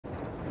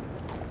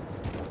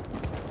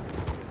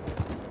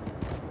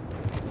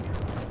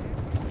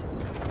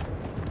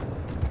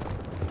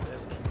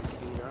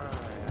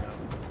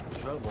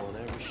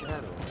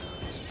shadow.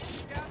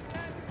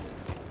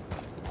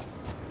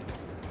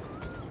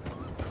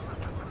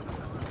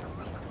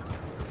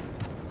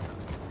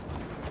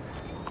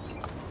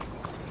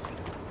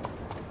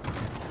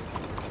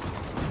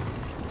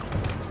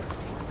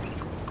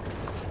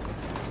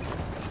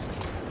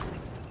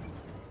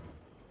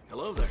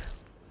 Hello there.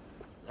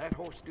 That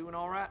horse doing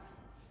all right?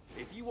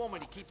 If you want me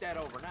to keep that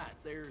overnight,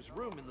 there's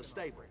room in the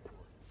stable.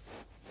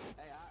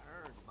 Hey,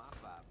 I earned my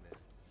 5 minutes.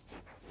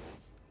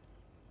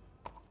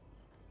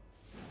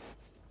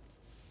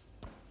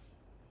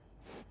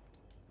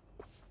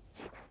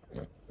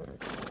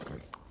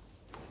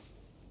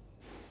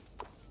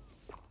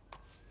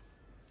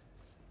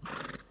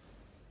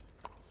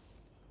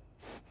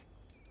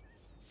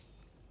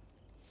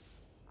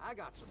 I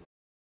got some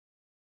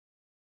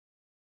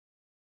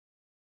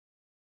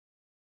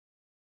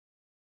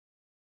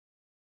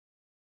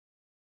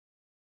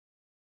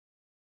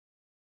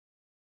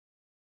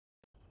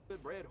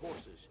good bred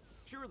horses.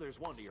 Sure there's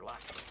one to your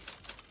liking.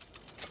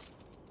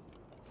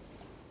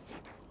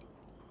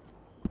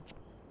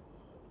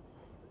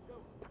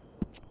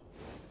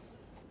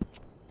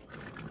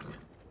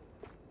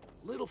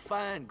 Little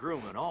fine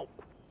grooming, oh.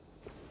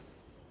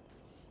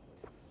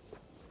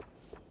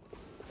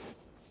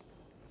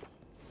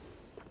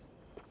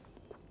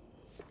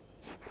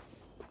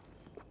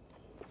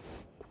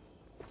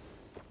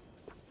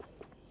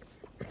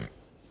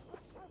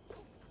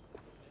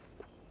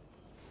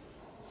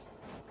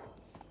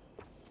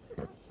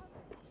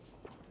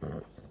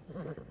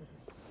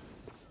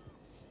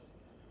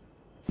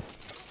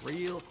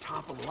 Real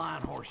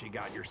top-of-the-line horse you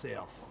got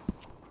yourself.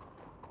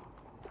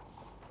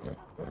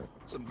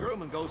 Some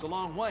grooming goes a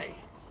long way.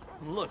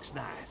 And looks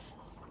nice.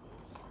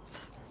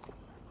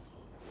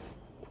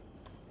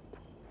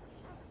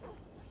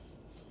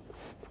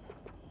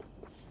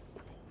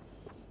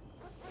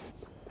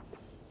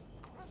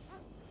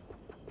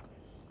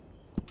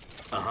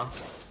 Uh-huh.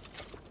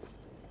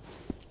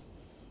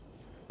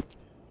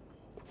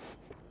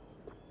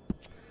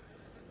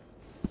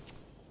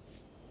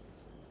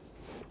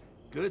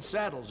 Good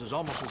saddles is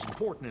almost as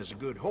important as a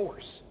good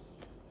horse.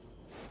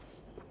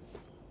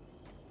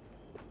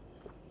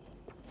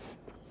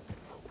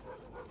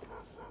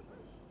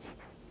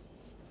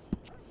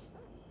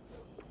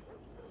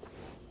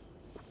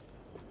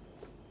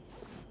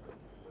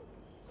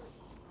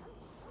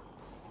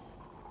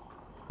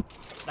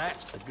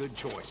 That's a good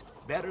choice.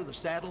 Better the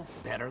saddle,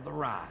 better the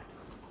ride.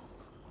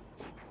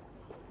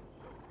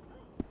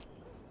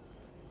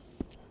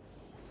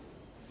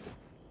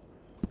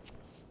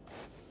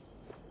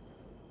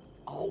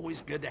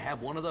 Always good to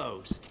have one of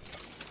those.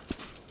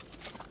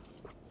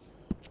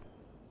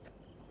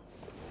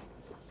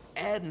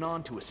 Adding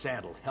on to a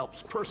saddle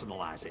helps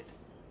personalize it.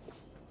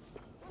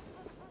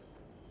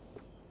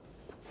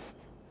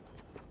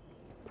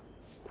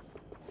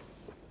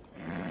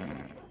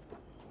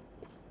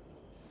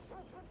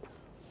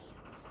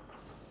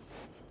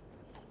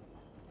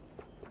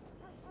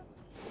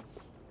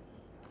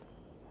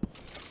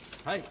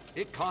 Hey,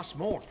 it costs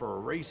more for a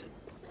reason.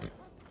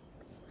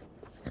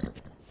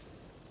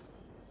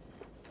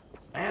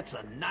 That's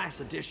a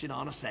nice addition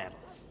on a saddle.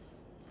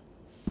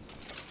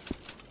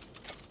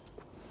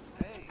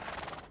 Hey.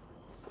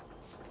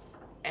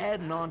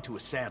 Adding on to a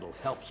saddle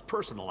helps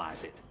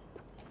personalize it.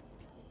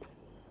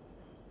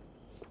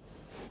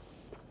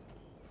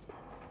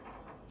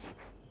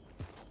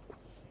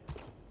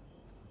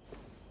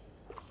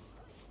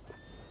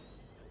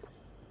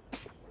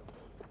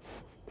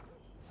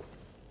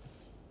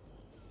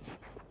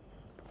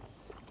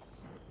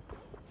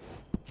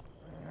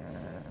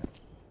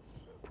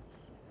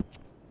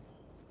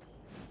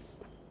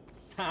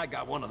 I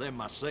got one of them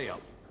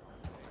myself.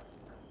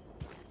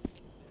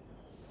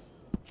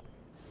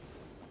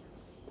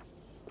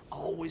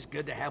 Always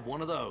good to have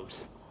one of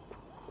those.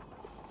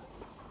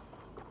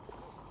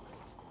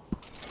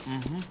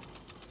 Mm-hmm.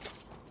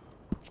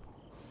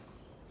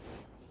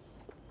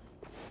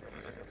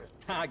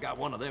 I got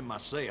one of them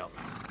myself.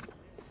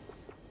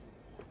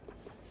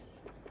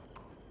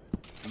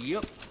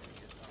 Yep.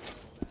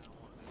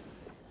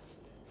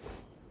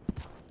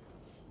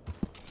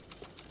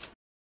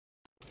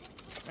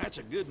 That's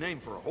a good name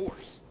for a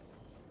horse.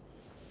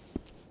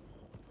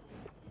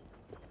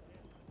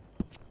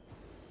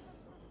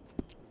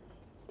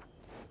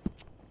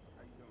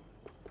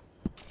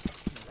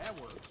 That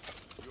works.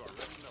 You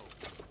already know.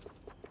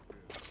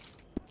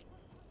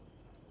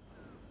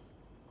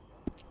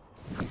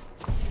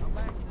 Come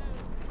back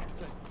soon.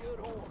 That's a good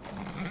horse.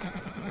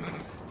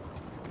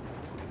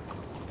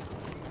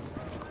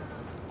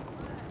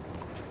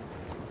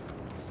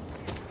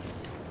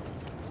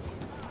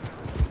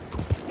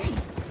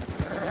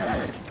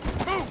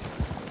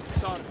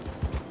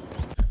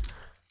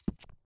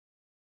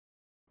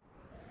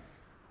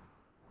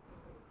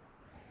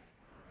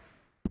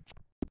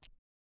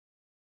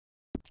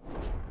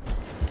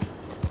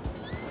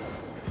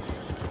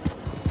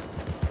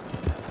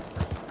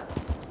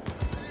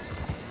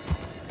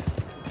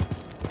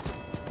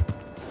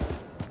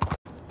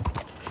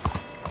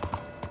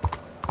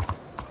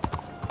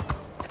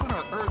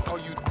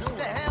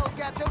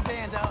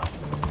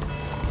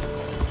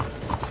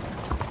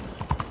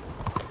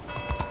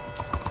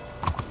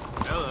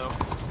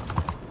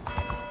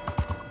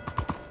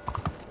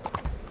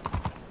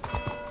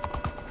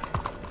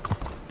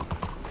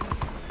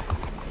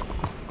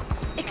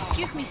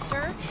 Excuse me,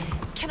 sir.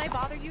 Can I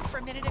bother you for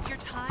a minute of your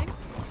time?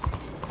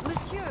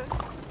 Monsieur.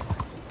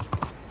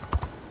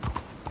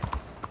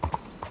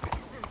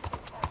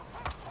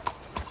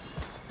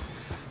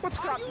 What's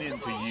gotten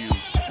into you?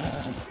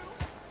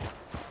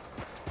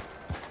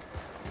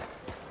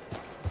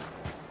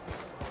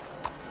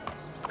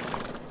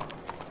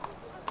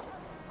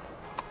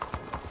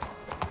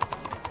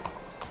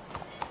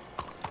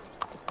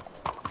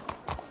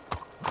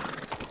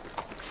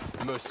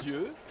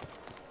 Monsieur?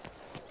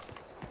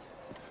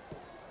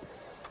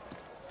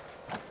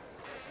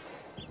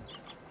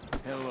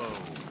 Hello.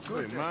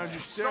 Good. Mind your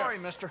step. Sorry,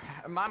 mister.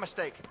 My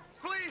mistake.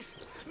 Please!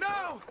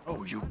 No!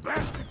 Oh, you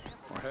bastard!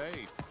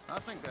 Hey, I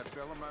think that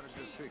fella might have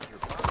just picked your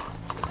pocket.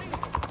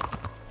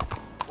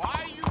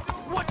 Why are you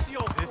doing What's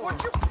your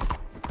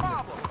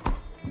problem?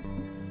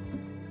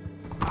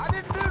 I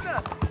didn't do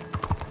nothing.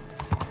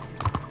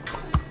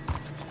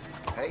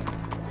 Hey.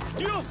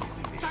 Dios!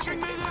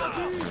 ¡Sáquenme de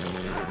aquí!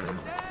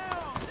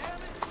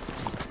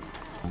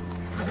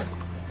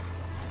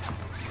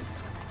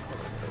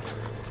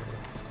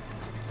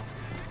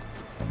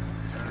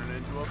 Turning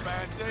into a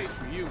bad day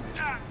for you,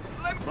 mister.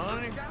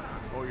 Money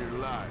or your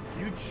life?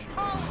 You choose.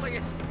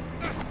 Holy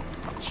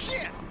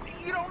shit!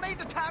 You don't need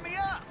to tie me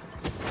up.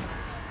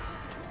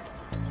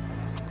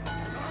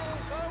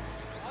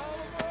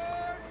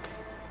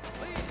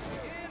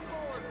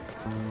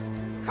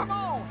 Come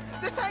on!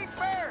 This ain't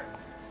fair!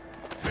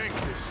 Think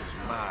this is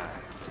mine.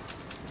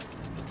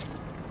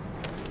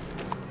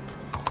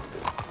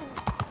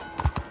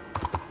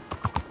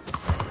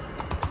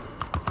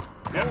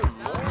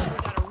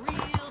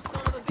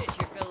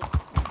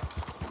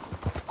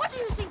 What do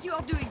you think you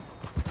are doing?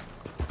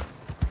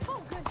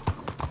 Oh, good.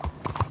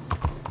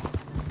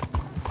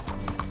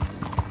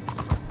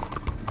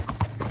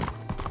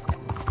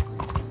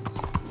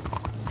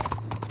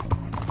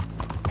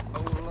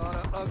 Whole lot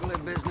of ugly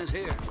business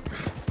here.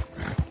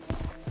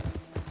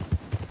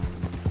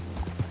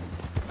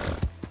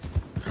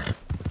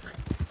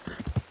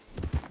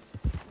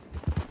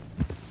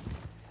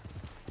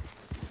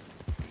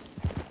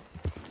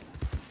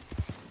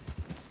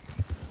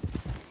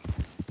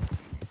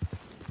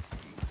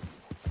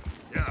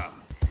 Yeah.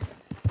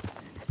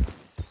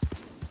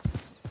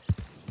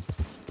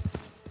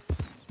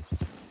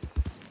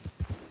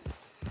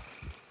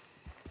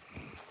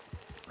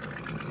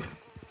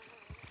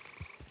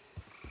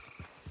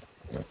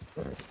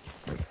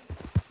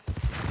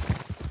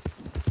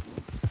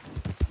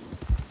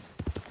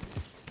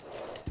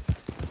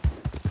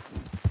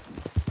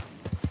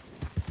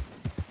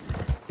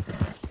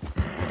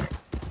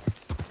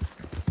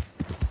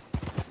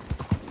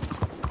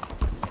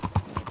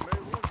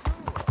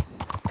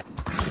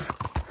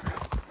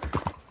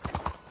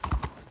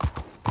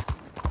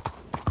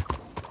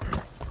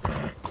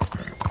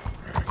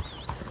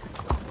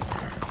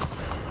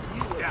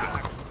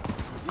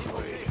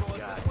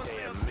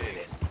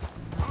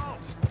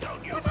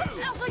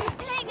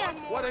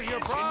 What is your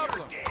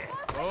problem?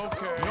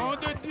 Okay. No,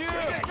 the deal.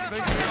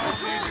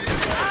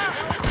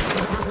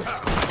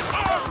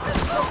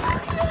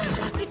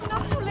 It's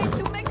not too late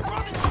to make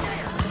promises.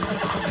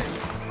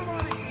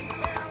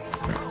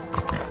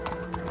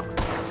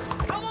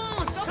 Come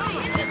on, somebody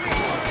hit this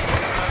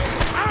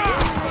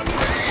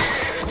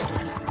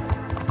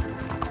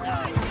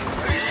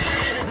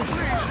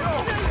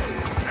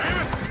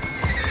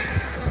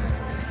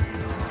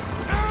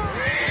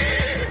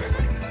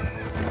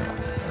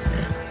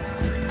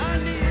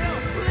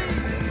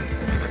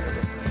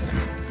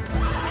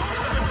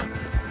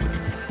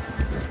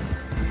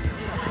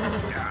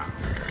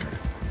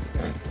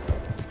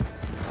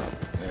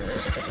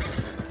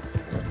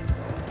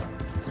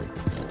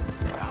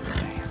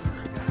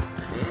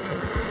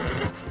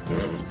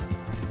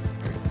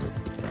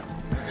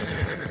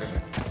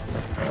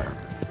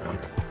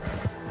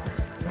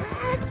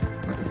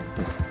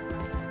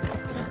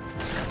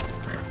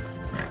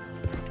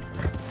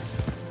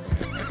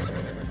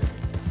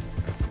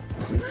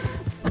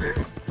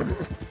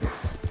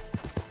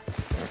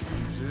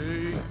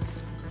See?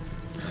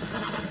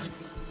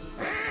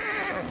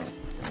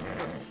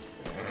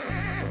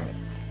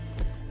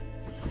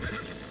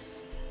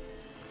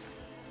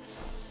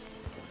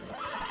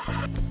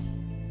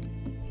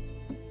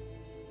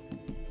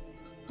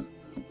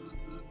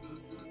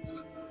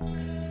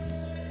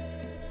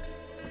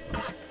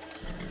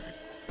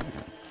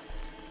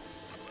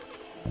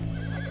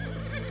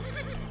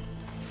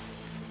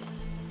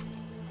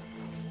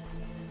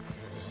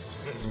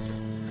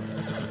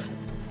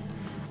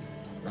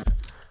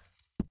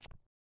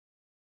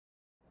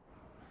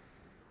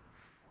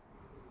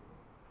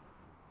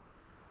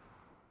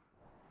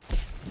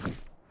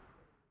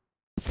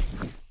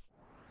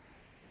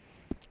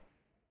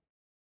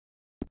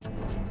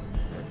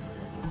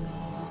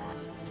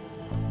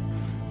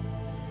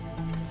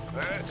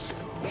 Let's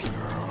go,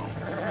 girl.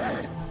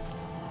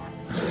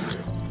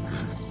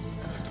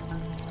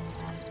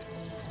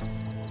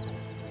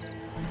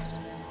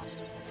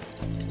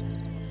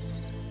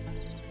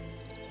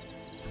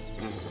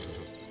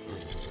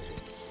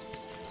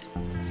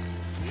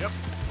 Yep.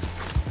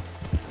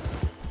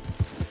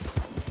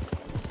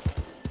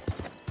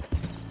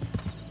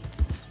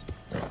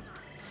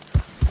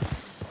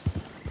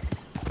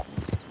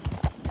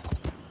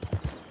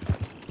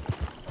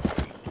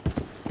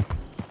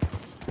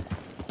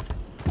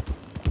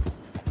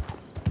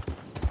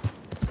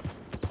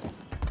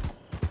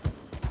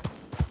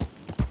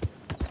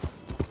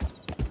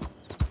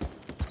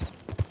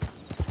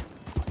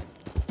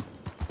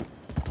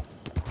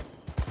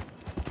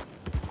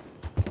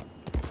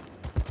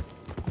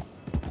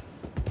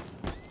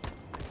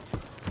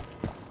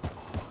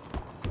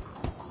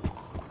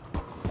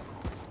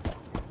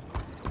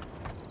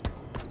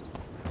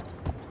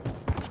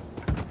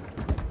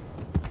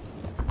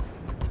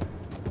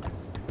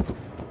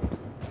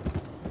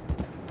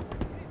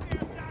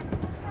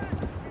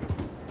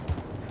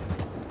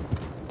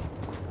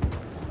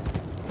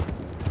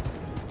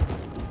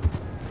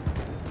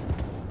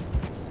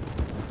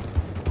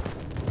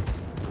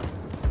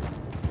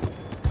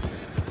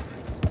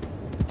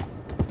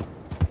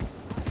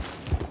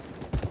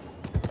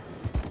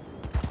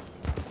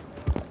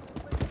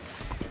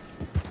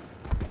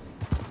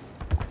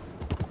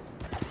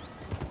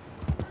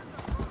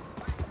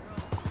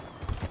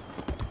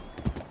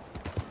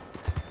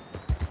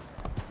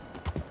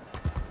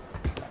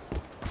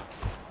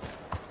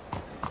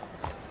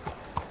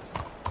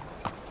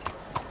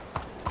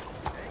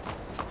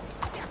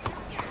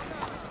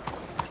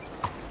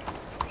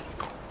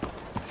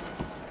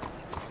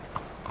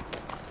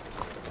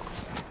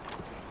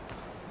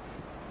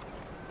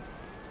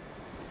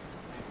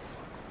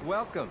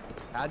 welcome.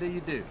 How do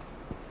you do?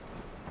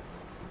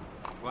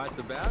 Quite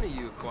the bounty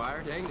you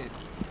acquired, ain't it?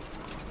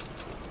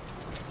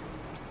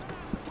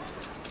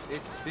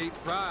 It's a steep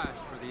price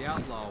for the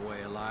outlaw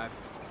way of life.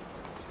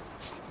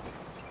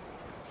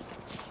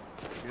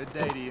 Good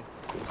day to you.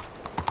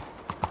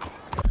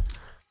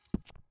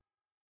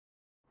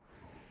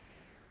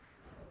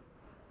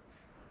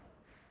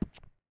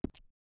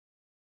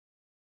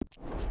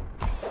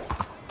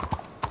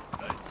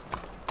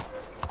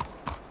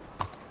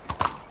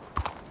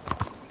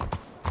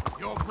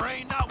 Your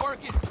brain not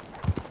working?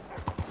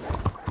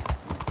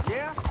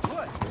 Yeah?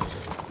 What?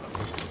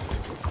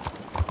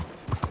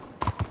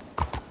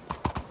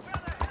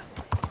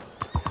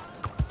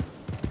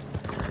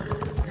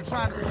 You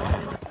trying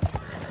to...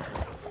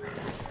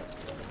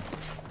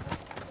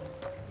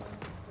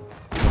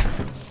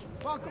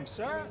 Welcome,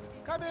 sir.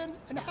 Come in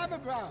and have a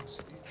browse.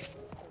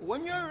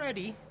 When you're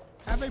ready,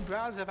 have a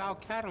browse of our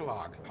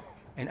catalog,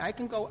 and I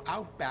can go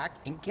out back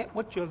and get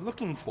what you're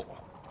looking for.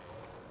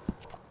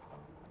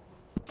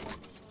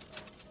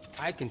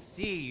 I can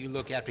see you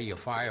look after your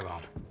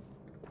firearm.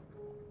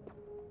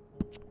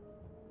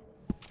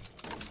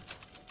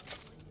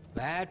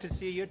 Glad to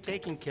see you're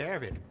taking care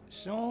of it.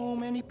 So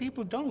many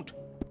people don't.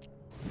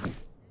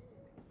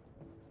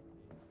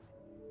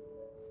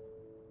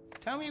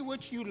 Tell me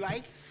what you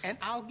like, and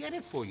I'll get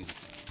it for you.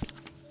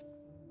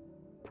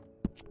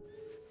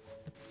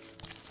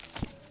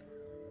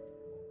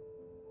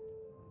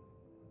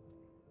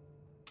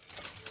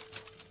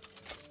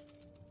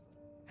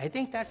 I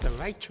think that's the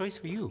right choice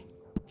for you.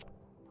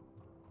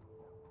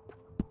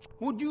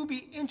 Would you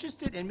be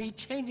interested in me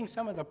changing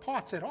some of the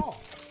parts at all?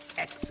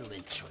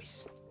 Excellent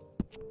choice.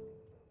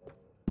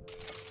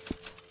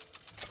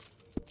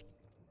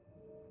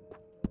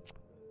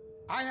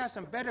 I have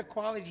some better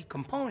quality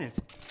components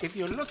if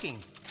you're looking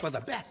for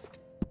the best.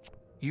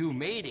 You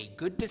made a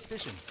good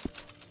decision.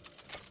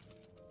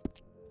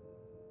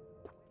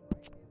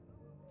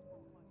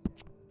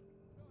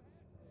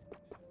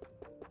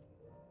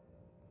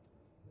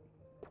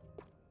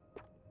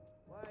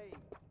 Why are you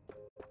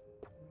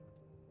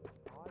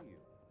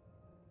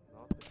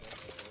not the best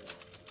player?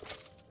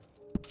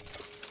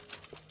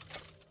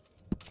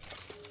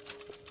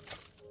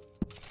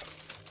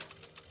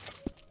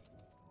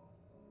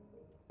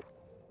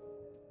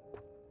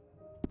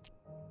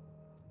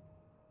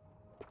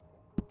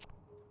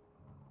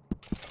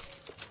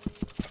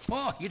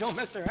 Oh, you don't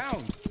mess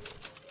around.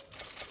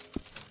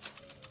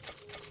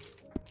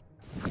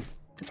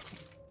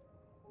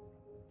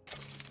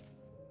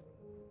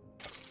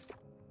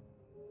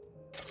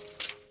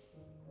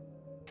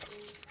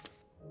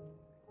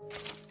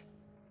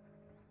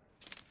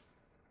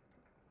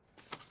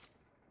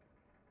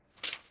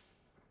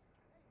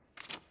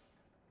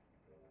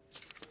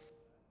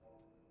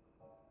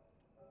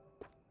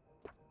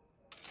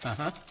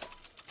 Uh-huh.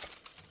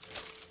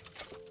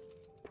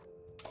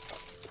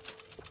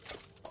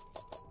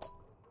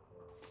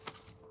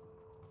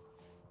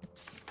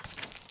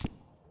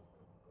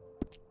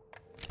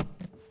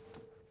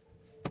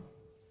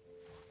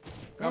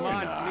 Come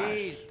on,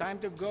 please. Time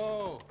to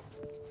go.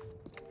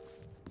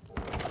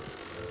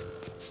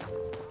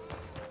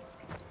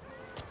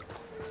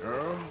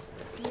 Earl?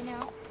 You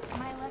know,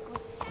 my luck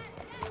with...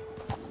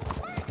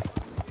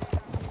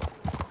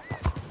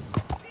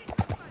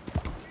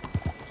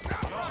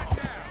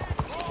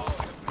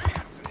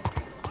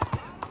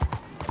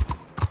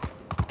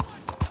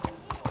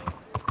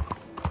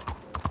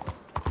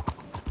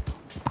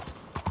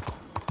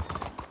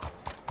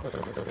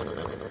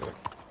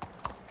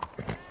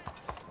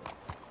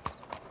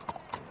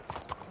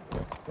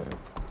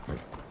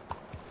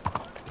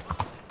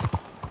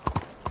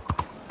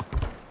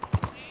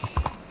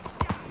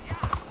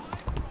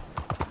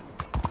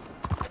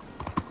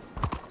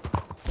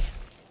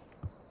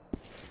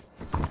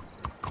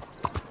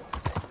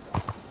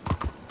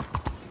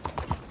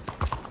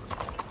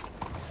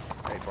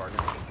 Hey,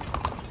 partner.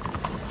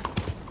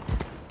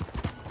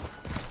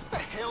 What the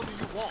hell do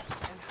you want?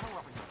 And how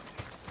are you?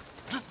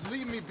 Just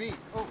leave me be.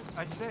 Oh,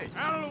 I say.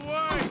 Out of the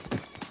way!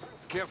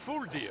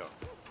 Careful, dear.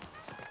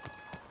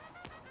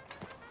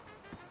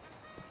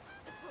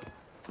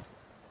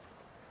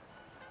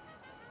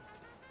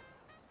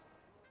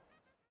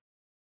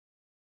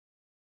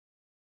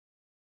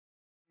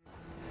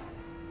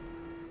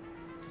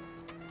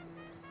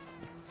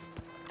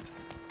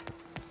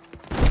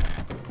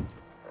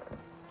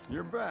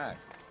 You're back.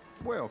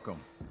 Welcome.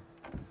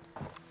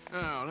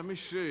 Now, let me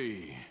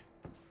see.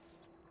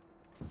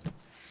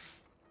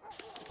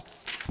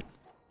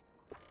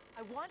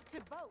 I want to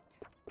vote.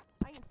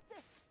 I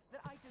insist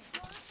that I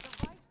deserve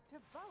the right to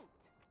vote.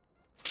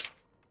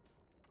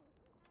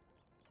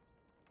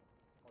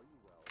 Are you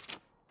well?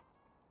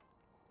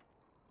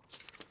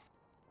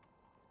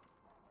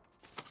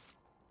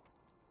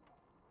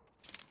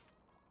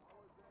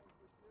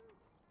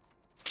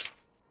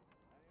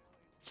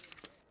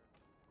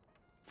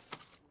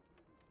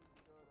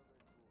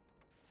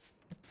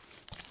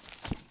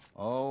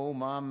 Oh,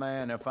 my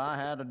man, if I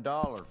had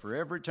 $1 for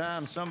every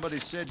time somebody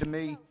said to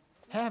me,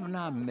 haven't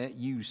I met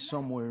you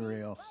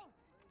somewhere else?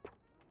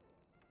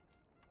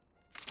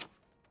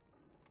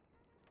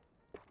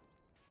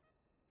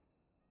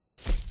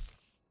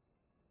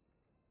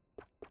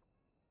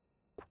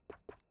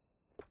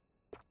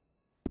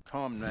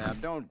 Come now,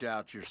 don't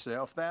doubt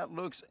yourself. That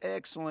looks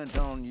excellent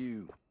on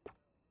you.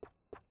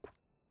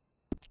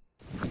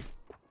 An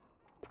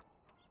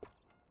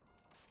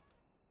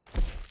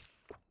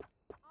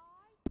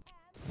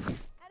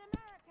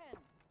American.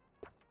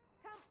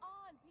 Come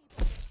on,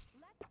 people.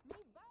 Let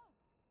me vote.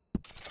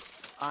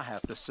 I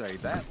have to say,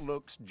 that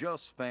looks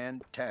just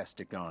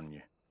fantastic on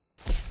you.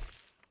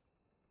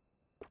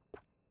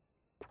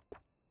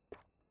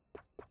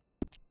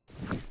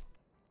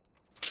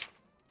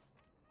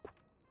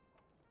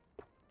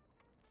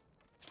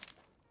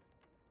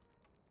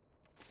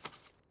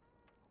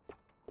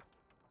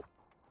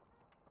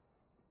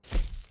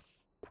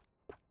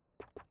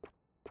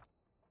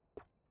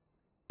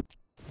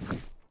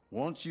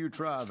 Once you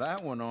try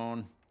that one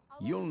on,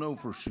 you'll know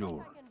for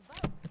sure.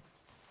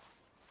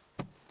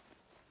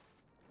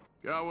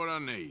 Got what I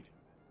need.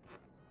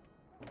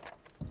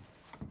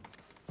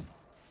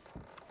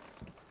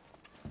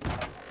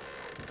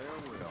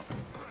 Farewell.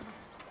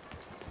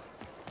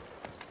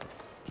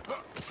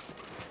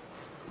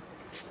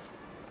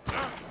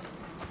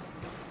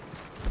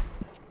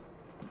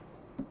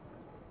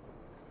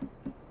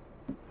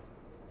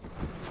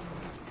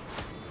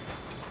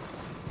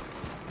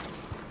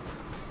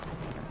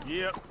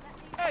 Yep.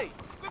 Hey,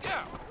 look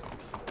out!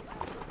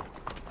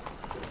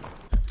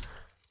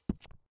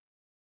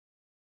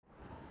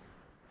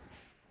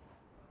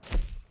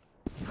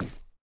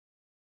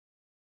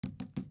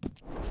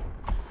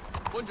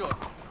 Buongiorno.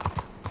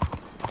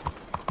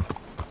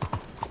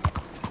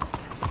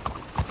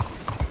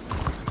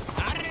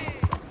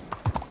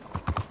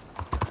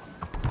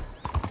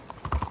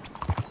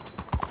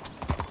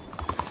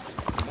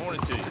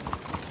 Morning to you.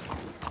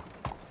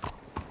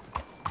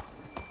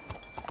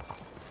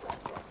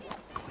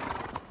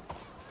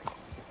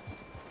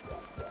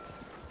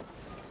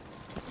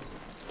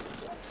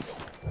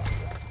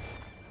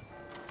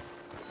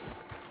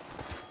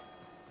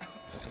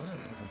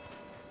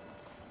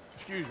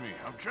 Excuse me,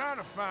 I'm trying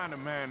to find a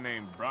man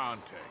named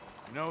Bronte.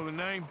 You know the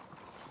name?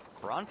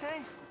 Bronte?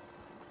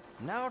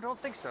 No, don't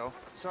think so.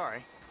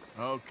 Sorry.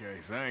 Okay,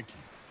 thank you.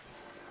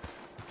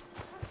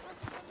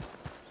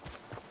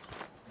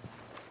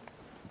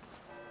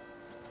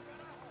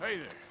 Hey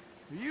there.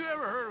 Have you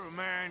ever heard of a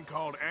man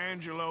called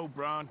Angelo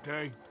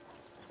Bronte?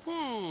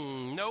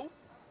 No.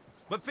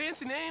 But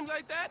fancy names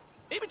like that?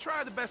 Even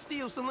try the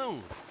Bastille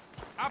Saloon.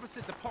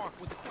 Opposite the park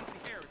with the Quincy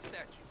Harris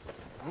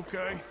statue.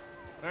 Okay,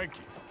 thank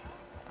you.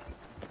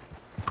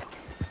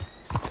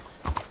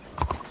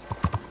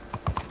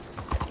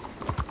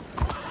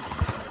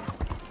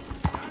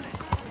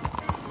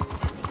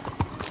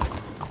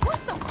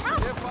 What's the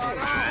problem?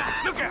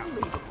 Look out!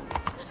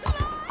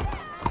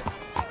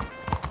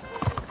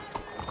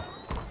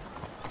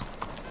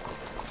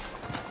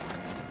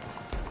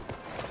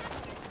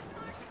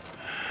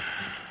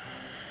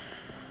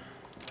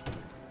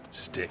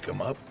 Stick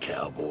 'em up,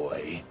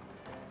 cowboy.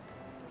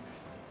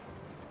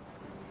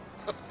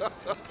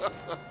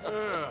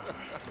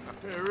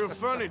 Yeah, real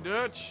funny,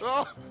 Dutch.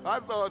 Oh, I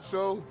thought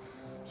so.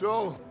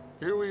 So,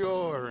 here we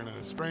are in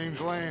a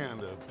strange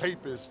land of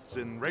papists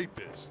and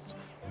rapists.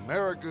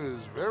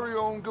 America's very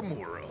own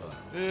Gomorrah.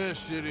 This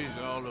city's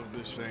all look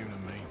the same to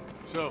me.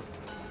 So,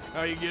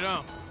 how you get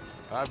on?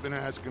 I've been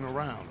asking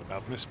around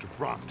about Mr.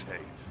 Bronte,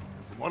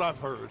 and from what I've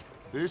heard,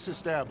 this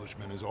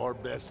establishment is our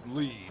best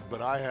lead,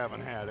 but I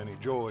haven't had any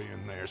joy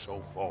in there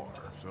so far.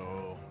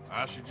 So,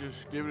 I should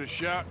just give it a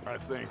shot? I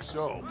think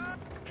so.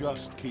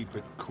 Just keep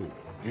it cool.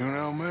 You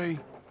know me?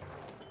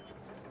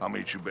 I'll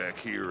meet you back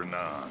here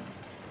anon.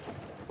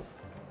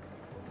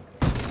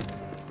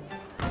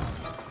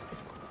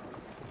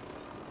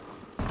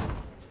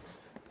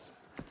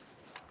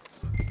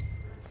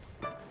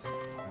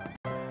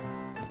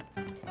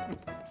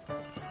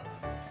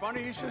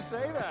 Funny you should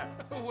say that.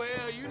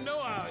 Well, you know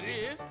how it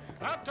is.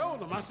 I told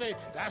them. I say,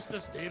 that's the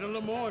state of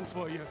Lemoyne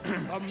for you.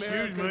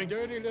 America's me.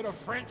 dirty little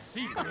French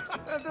secret.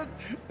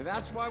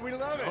 That's why we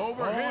love it.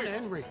 Over Born here.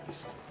 and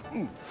raised.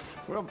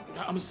 Well,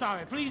 I'm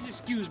sorry. Please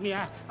excuse me.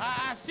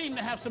 I seem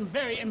to have some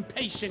very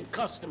impatient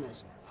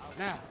customers.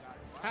 Now,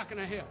 how can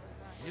I help?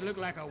 You look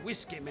like a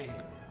whiskey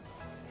man.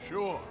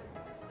 Sure.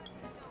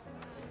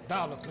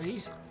 $1,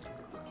 please.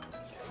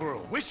 For a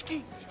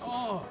whiskey?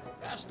 Oh,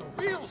 that's the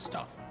real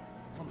stuff.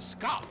 From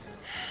Scotland.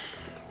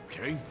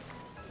 Okay.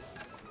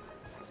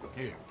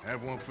 Here,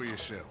 have one for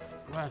yourself.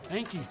 Well,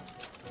 thank you.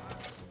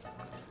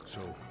 So,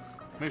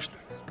 mister,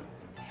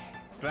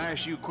 can I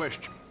ask you a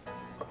question?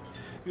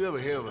 You ever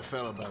hear of a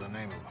fella by the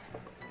name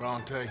of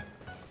Bronte?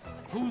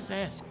 Who's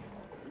asking?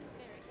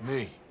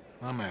 Me.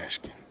 I'm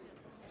asking.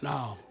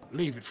 No,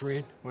 leave it,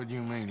 friend. What do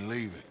you mean,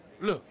 leave it?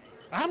 Look,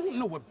 I don't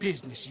know what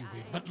business you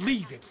in, but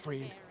leave it,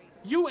 friend.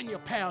 You and your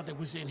pal that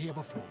was in here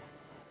before.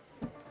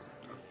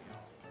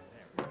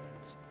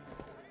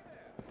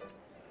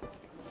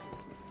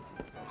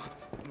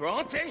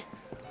 Bronte?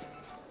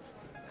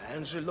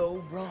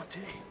 Angelo Bronte?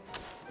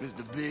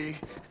 Mr. Big,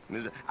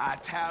 Mr.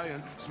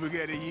 Italian,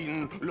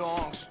 spaghetti-eating,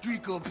 long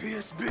streaker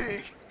piss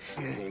big.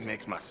 He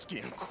makes my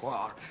skin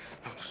crawl.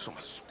 I'm so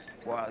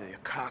squally a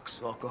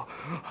cocksucker.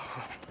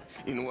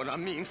 You know what I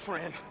mean,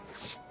 friend?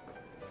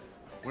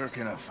 Where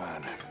can I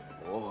find him?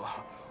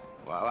 Oh,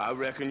 well, I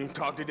reckon you can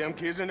talk to them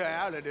kids in the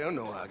alley. They'll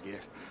know, I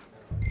guess.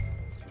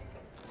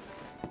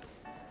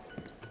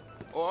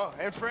 Oh,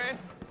 and friend,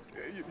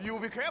 you'll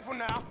be careful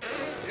now.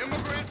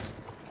 Immigrants,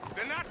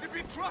 they're not to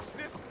be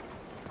trusted.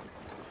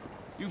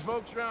 You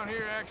folks around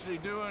here actually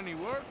do any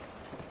work?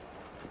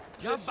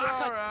 Jump It's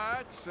back all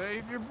right.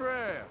 Save your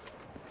breath.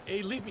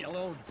 Hey, leave me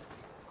alone.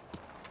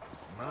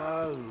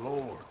 My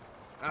lord.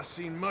 I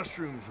seen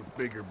mushrooms with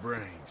bigger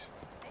brains.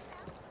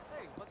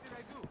 Hey, what did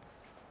I do?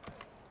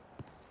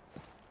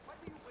 Why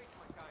do you waste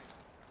my time?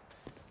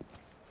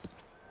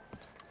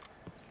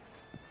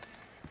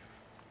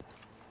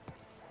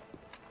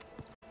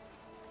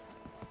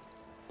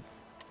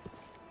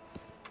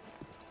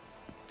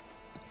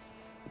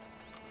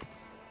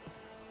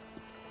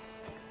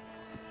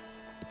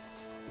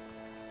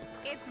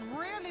 It's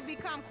really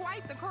become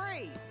quite the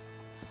craze.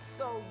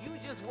 So you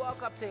just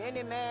walk up to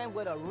any man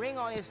with a ring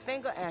on his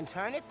finger and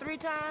turn it 3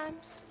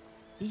 times?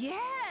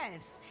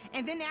 Yes.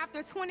 And then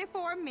after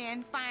 24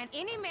 men find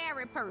any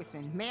married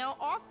person, male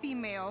or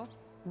female,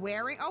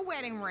 wearing a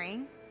wedding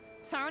ring,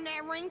 turn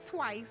that ring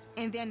twice,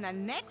 and then the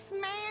next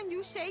man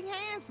you shake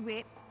hands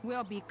with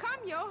will become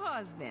your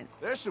husband.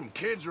 There's some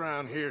kids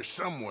around here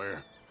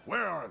somewhere.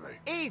 Where are they?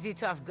 Easy,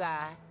 tough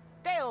guy.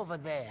 They over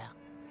there.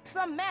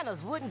 Some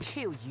manners wouldn't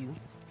kill you.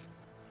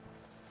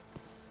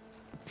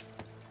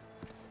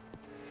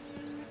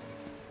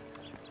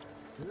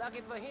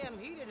 Lucky for him,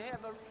 he didn't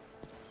have a...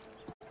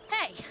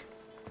 Hey!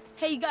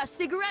 Hey, you got a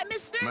cigarette,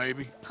 mister?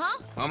 Maybe. Huh?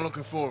 I'm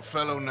looking for a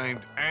fellow named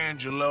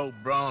Angelo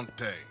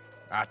Bronte.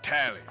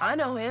 Italian. I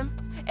know him.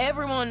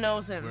 Everyone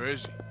knows him. Where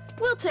is he?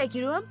 We'll take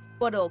you to him.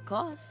 What it'll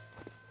cost?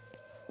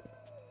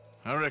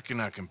 I reckon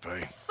I can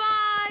pay.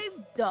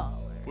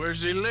 $5.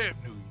 Where's he live?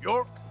 New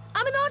York?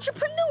 I'm an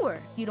entrepreneur.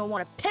 If you don't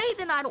want to pay,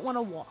 then I don't want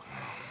to walk.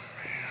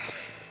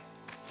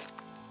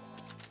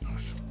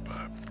 That's a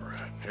bad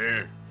brat.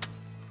 Here.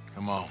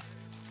 Come on.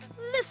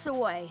 This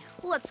away.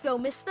 Let's go,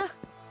 mister.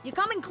 You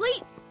coming,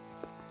 Cleet?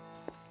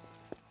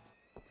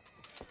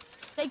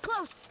 Stay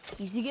close.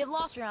 Easy to get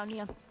lost around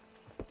here.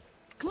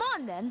 Come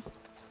on, then.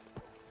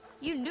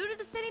 You new to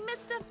the city,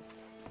 mister?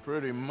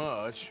 Pretty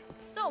much.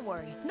 Don't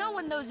worry. No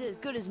one knows it as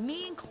good as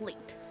me and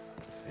Cleet.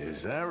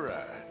 Is that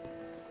right?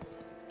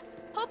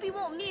 Hope you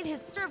won't need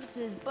his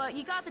services, but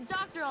you got the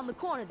doctor on the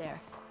corner there.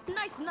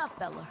 Nice enough,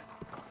 fella.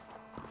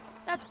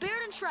 That's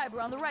Baird and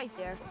Schreiber on the right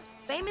there.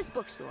 Famous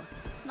bookstore.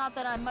 Not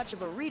that I'm much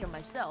of a reader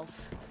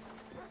myself.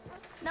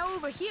 Now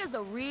over here's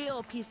a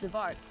real piece of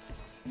art.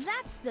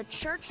 That's the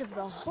Church of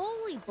the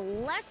Holy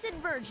Blessed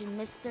Virgin,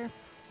 mister.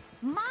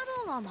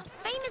 Modeled on the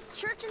famous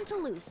church in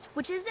Toulouse,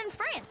 which is in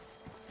France.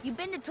 You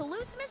been to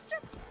Toulouse, mister?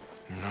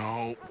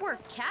 No. We're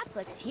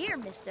Catholics here,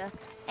 mister.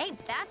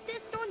 Ain't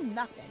Baptist or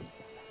nothing.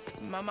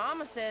 My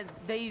mama said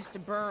they used to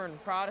burn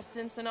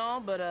Protestants and all,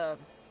 but,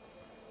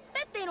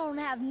 Bet they don't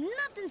have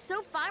nothing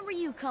so fine where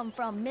you come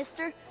from,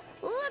 mister.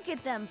 Look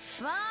at them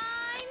fine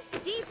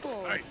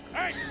steeples.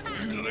 Hey,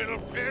 you little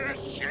pair of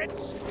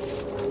shits!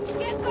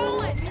 get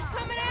going! He's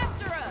coming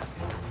after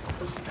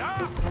us!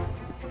 Stop!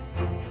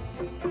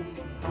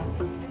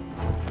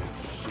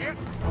 Shit!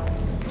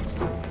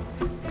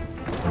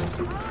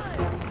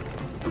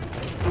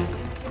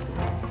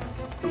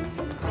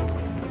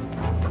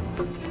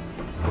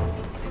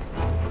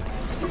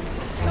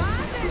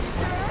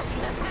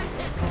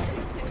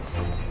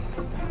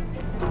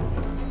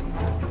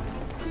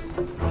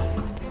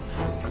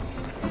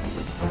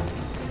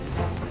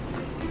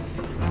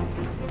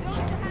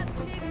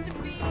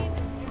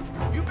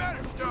 You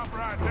better stop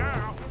right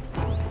now.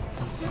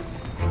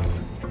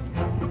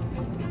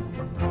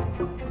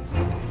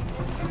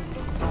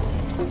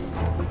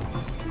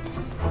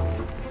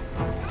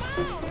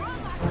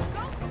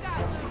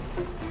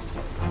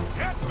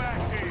 Get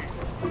back here!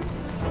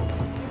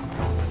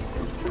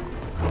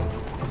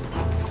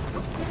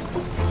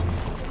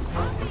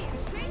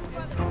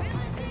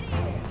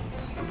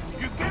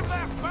 You give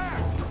that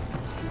back!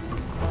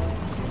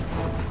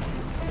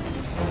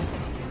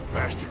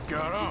 Bastard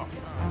got off.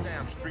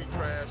 Damn street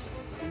trash.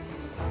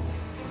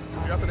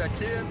 You after that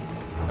kid?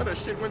 How that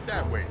shit went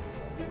that way?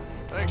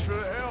 Thanks for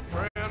the help,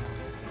 friend.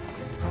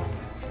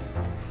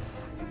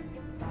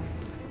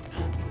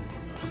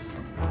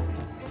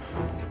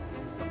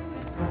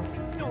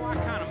 You know, I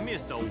kind of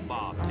miss old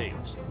Bob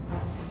Tails.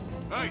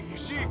 Hey, you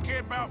see a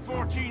kid about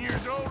 14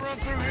 years old run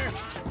through here?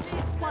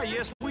 Why,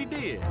 yes, we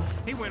did.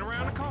 He went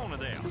around the corner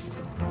there.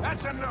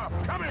 That's enough.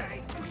 Come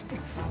in.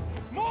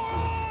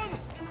 Moron!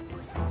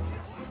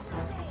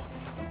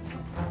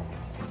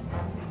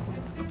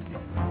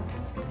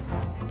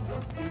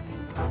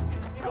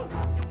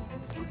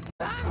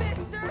 Bye,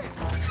 mister!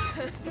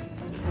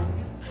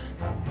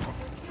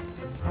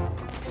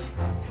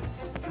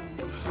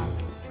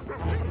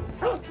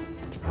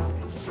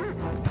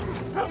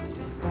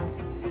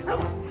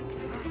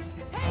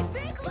 Hey,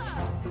 Big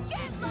Love!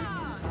 Get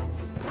lost!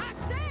 I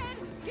said,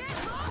 get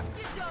lost,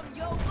 you dumb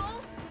yokel!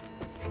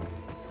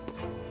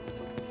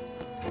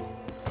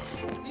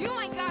 You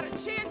ain't got a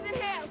chance in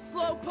hell,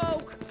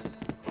 slowpoke!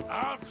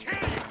 I'll kill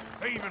you,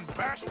 thieving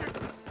bastard!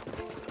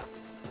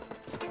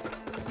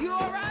 You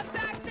all right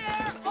back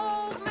there,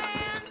 old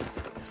man?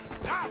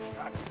 Ah,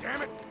 God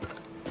damn it!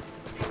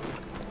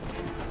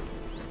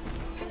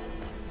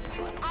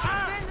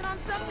 I'll spend it on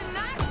something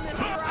nice, Mr. I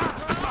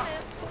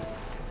promise.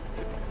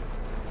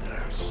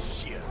 Ah,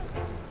 shit.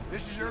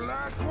 This is your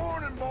last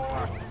warning,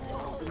 boy.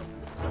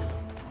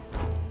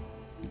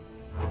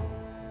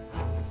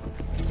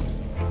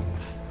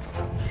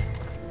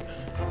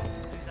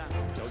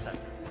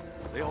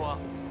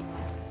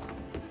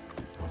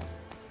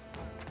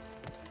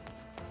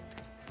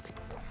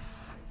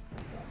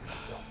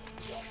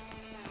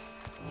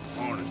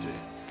 Morning to you.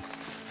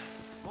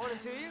 Morning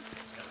to you.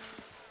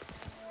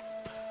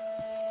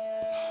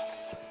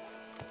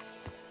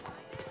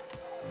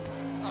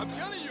 I'm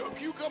telling you, a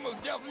cucumber's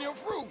definitely a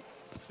fruit.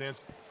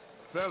 Stands.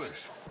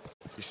 Fellas,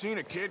 you seen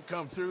a kid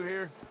come through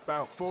here?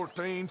 About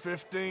 14,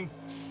 15?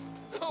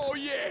 Oh,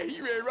 yeah,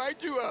 he ran right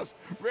to us.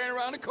 Ran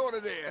around the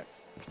corner there.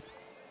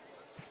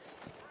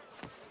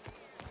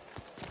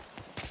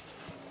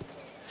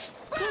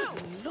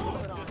 Good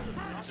Lord, come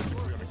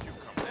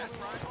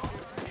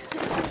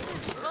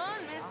on,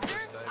 mister.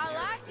 I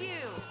like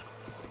you.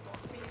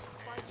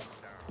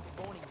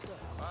 Morning, sir.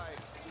 Why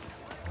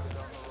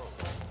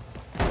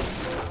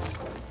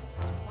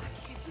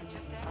can't you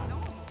just act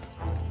normal?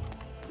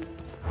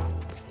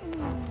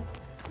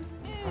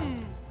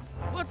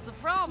 What's the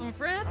problem,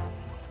 friend?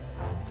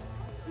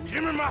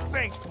 Give me my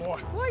things, boy.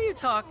 What are you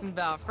talking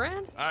about,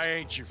 friend? I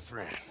ain't your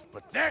friend,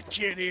 but that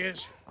kid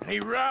is, and he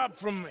robbed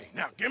from me.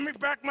 Now give me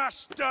back my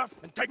stuff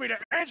and take me to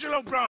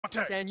Angelo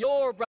Bronte.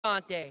 Senor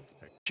Bronte.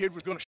 That kid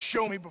was gonna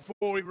show me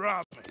before he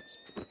robbed me.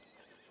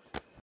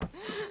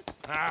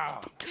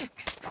 Now,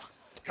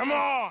 come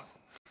on.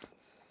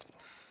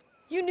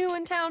 You new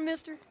in town,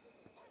 mister?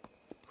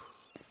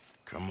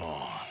 Come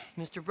on.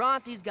 Mr.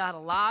 Bronte's got a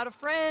lot of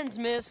friends,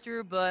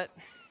 mister, but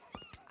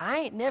I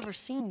ain't never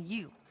seen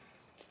you.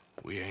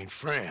 We ain't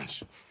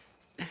friends.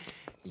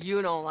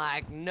 You don't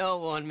like no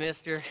one,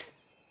 mister.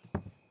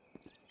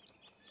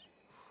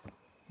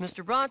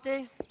 Mr.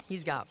 Bronte,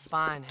 he's got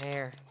fine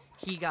hair.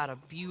 He got a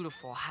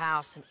beautiful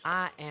house, and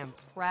I am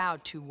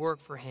proud to work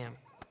for him.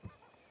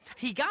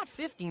 He got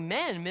 50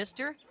 men,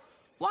 mister.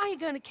 Why he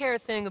gonna care a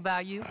thing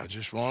about you? I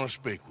just want to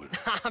speak with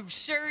him. I'm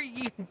sure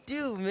you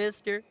do,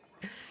 mister.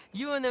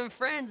 You and them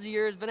friends of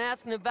yours been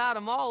asking about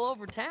him all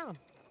over town.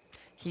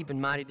 He been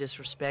mighty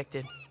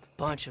disrespected.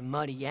 Bunch of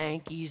muddy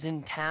Yankees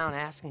in town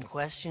asking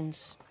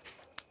questions.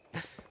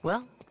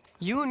 Well,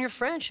 you and your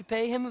friend should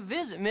pay him a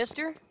visit,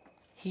 mister.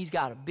 He's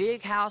got a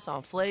big house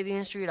on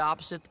Flavian Street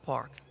opposite the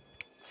park.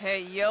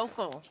 Hey,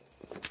 yokel.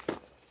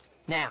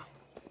 Now,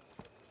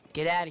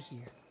 get out of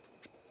here.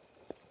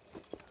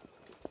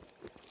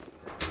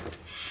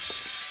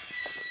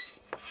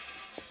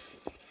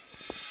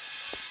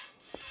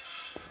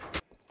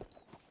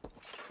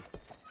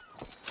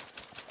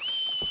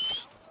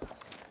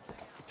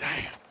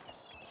 Damn.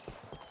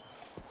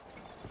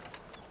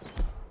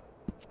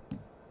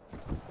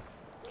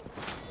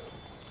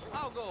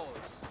 How goes?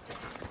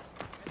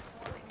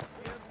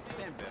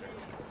 Been better.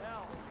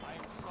 Well, I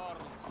am sorry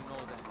to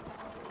know that.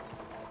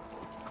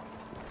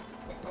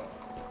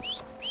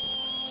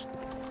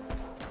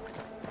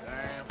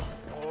 Damn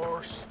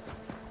horse.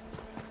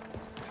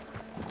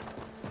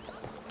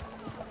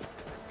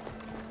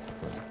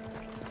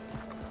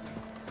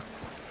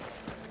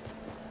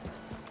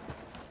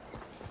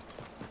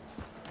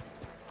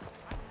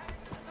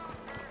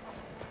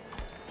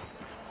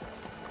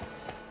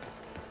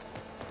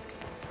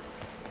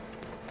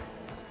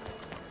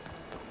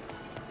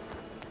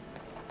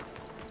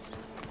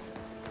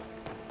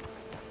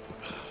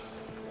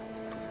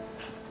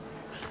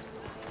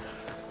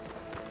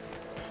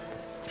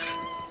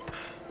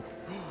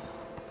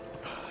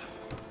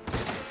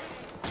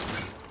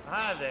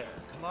 Hi there.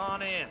 Come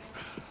on in.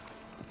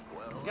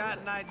 Got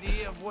an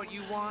idea of what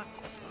you want?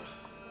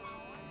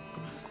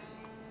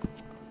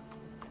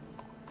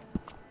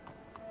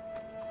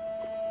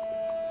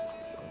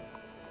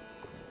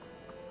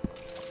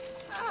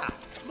 Ah,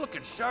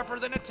 looking sharper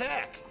than a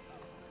tack.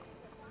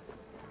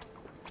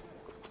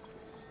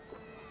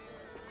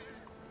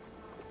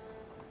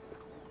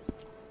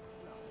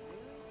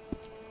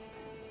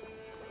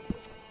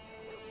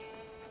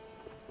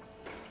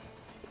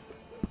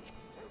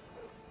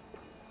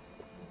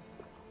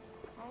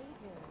 How you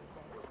doing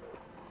today?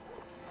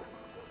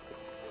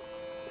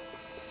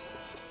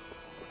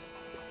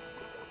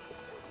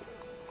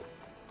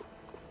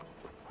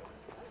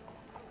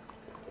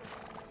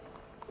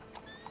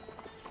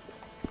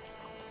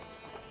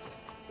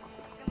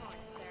 Good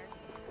morning, sir.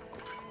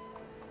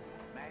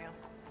 Ma'am?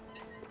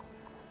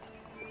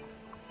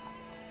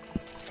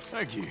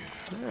 Thank you.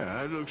 Yeah,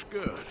 that looks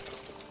good.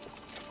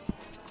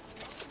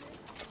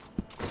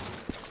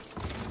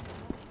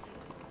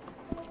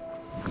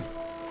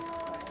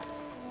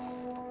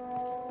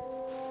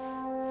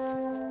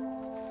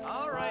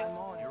 All right,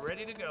 you're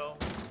ready to go.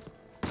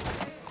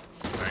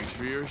 Thanks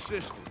for your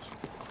assistance.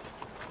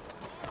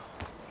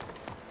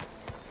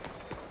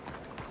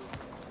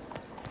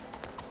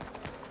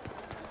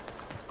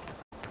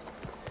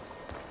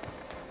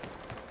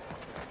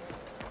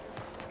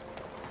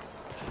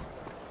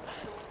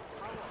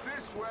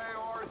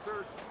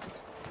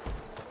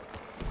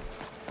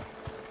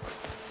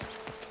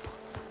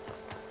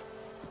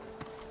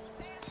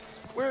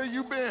 Where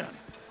you been?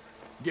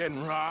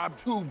 Getting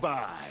robbed. Who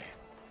by?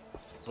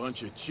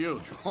 Bunch of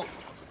children.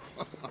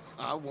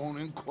 I won't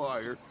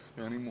inquire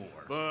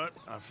anymore. But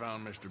I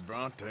found Mr.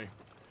 Bronte.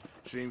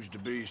 Seems to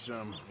be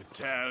some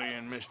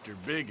Italian Mr.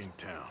 Big in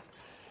town.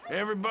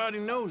 Everybody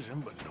knows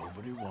him, but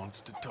nobody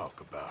wants to talk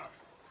about him.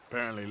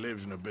 Apparently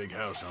lives in a big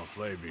house on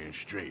Flavian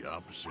Street,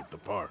 opposite the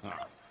park.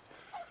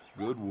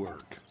 Good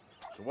work.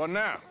 So what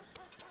now?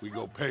 We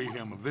go pay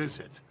him a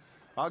visit.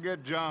 I'll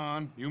get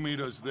John, you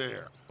meet us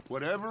there.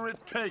 Whatever it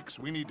takes,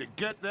 we need to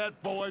get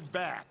that boy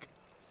back.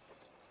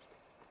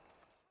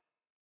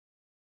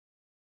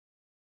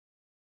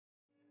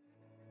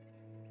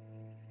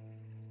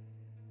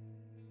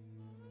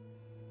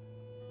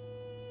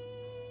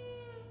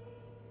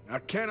 I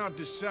cannot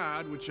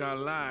decide which I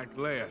like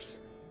less.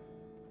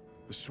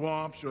 The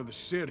swamps or the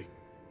city.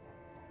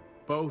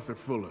 Both are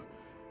full of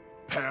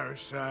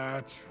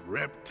parasites,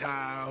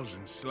 reptiles,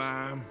 and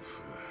slime.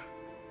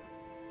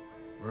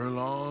 We're a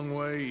long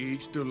way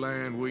east of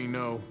land we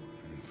know,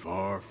 and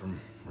far from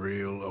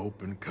real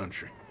open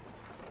country.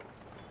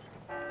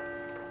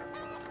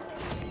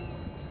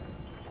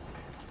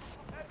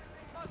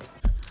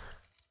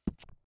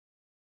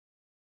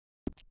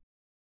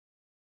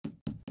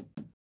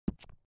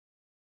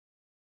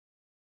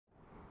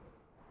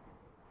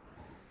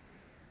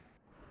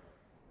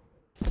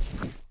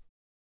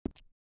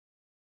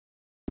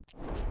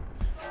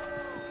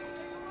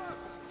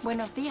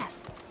 Buenos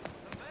días.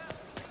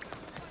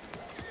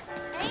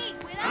 ¡Ey,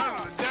 cuidado!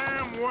 Out of the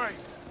damn way!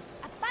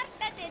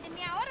 ¡Apártate de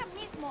mí ahora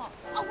mismo!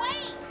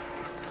 ¡Away!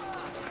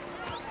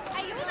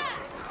 ¡Ayuda!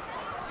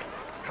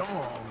 Come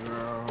on,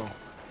 girl.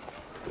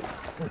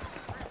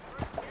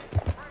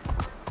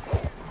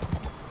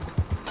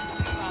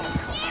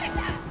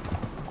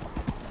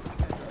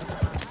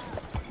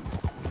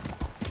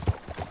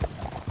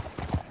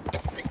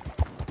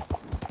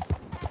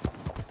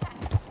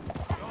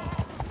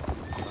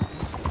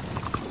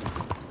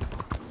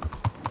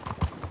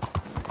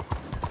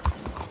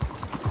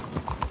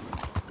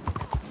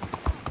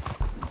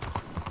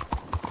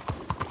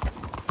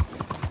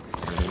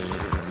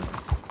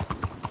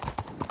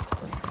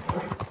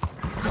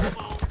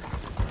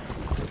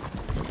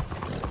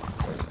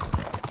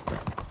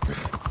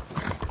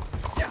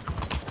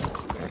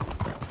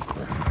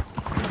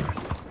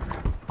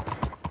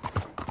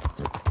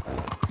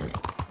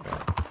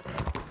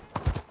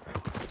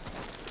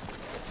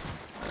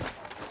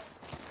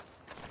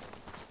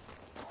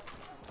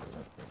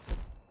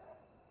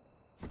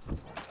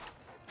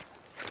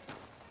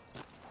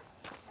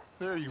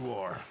 There you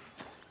are.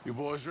 You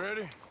boys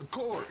ready? Of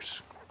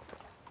course.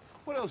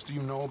 What else do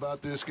you know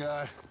about this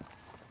guy?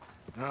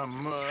 Not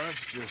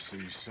much, just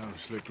he's some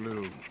slick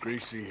little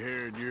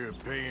greasy-haired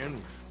European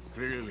who's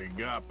clearly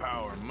got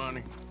power and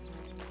money.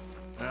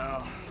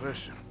 Now,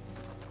 listen.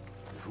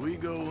 If we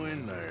go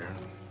in there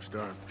and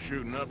start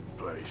shooting up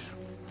the place,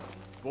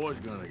 boy's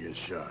gonna get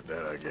shot,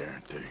 that I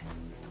guarantee.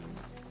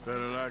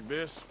 Fella like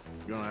this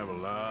is gonna have a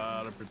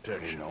lot of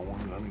protection. No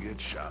one gonna get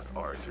shot,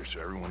 Arthur,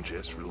 so everyone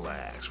just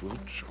relax. We'll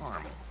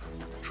charm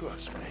them.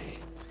 Trust me.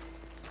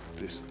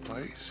 This the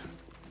place?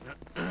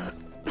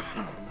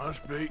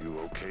 Must be. You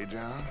okay,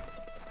 John?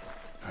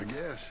 I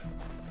guess.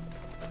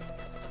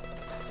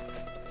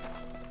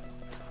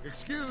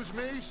 Excuse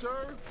me,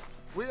 sir.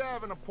 We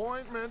have an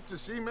appointment to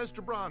see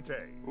Mr. Bronte.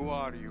 Who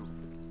are you?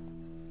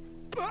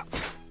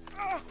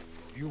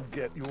 You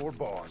get your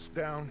boss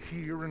down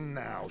here and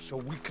now so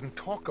we can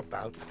talk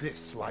about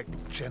this like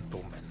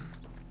gentlemen.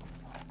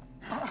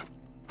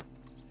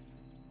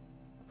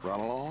 Run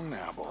along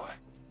now, boy.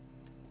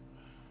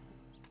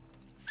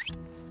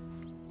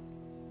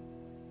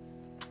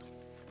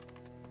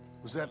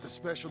 Was that the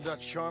special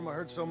Dutch charm I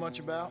heard so much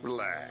about?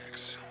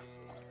 Relax.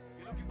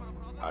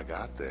 I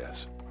got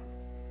this.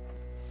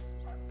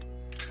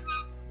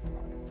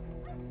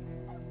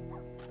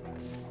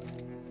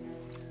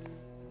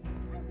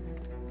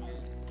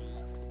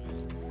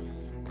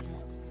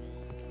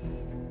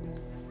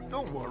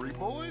 Don't worry,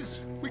 boys.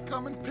 We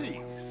come in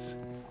peace.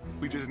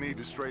 We just need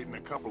to straighten a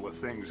couple of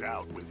things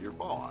out with your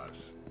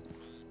boss.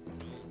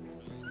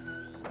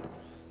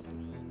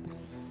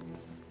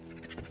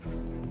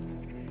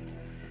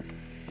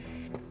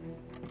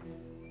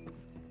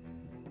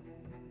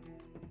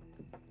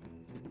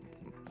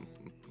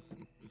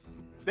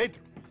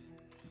 Dentro.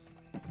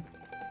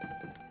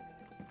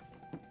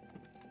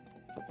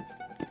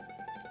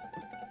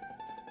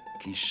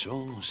 Chi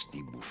sono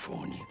sti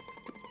buffoni?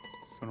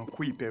 Sono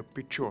qui per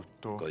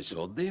Picciotto. Coi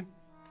soldi?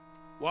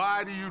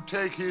 Why do you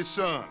take his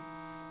son?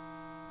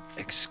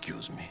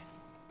 Excuse me.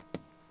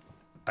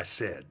 I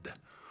said,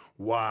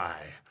 why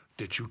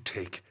did you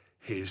take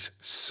his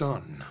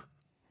son?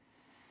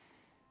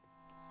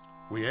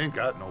 We ain't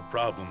got no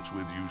problems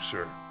with you,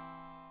 sir.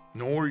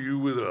 Nor you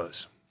with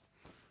us.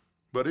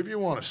 But if you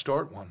want to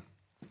start one,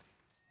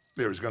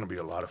 there's gonna be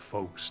a lot of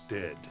folks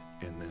dead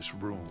in this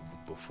room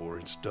before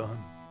it's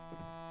done.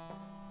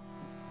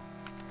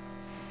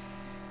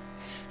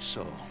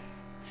 So,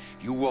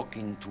 You walk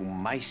into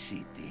my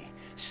city,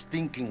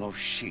 stinking of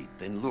shit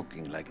and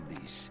looking like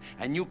this,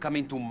 and you come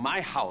into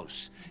my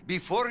house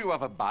before you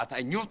have a bath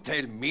and you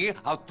tell me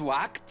how to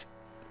act?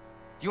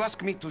 You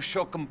ask me to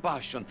show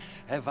compassion.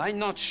 Have I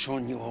not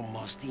shown you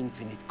almost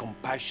infinite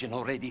compassion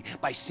already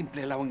by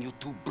simply allowing you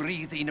to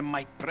breathe in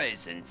my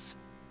presence?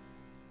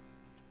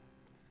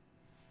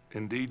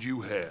 Indeed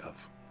you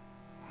have.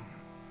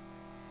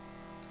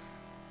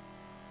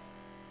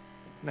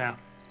 Now,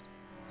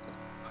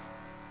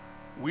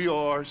 we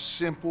are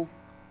simple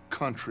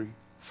country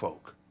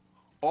folk.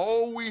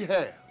 All we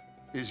have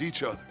is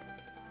each other.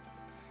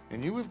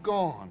 And you have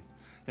gone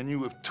and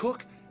you have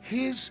took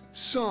his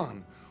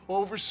son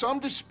over some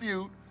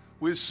dispute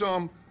with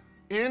some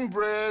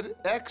inbred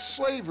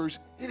ex-slavers.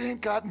 It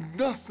ain't got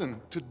nothing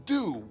to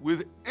do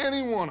with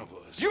any one of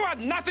us. You had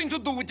nothing to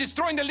do with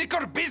destroying the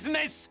liquor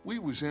business! We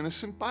was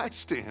innocent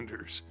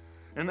bystanders.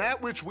 And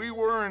that which we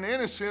weren't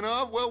innocent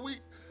of, well,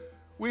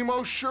 we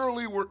most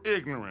surely were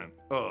ignorant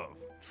of.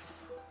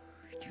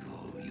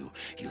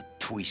 You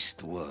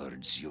twist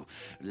words, you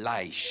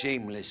lie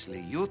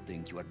shamelessly. You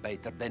think you are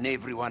better than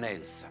everyone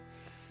else.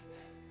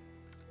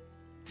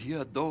 Ti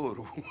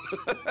adoro.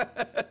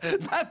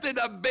 Date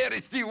davvero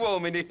sti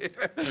uomini.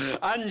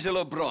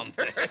 Angelo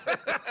Bronte.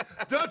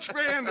 Dutch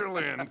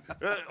Vanderland.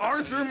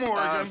 Arthur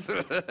Morgan.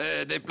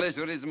 The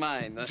pleasure is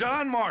mine.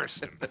 John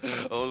Marston.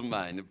 All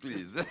mine,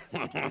 please.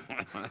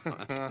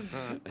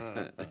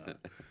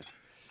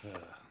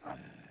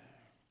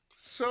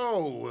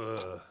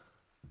 So,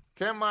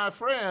 can my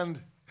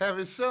friend have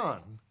his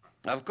son?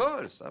 Of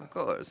course, of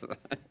course.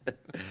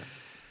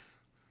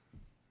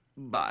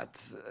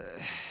 But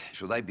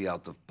should I be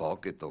out of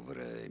pocket over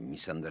a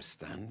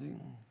misunderstanding?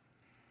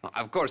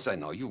 Of course I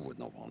know you would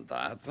not want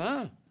that,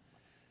 huh?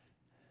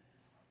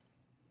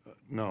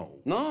 No.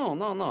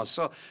 No.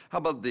 So how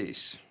about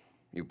this?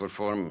 You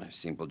perform a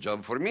simple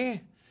job for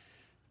me,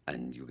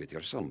 and you get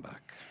your son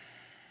back.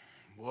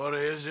 What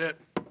is it?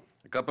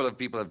 A couple of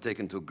people have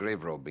taken to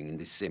grave robbing in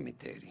this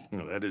cemetery.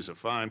 Well, that is a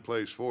fine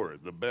place for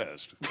it, the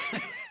best.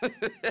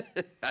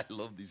 I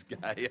love this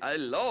guy. I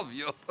love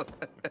you.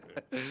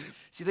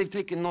 See, they've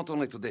taken not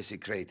only to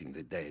desecrating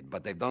the dead,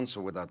 but they've done so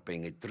without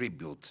paying a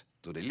tribute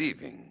to the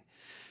living.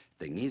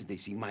 Thing is, they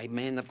see my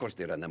men, of course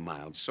they run a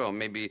mile. So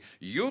maybe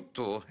you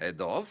two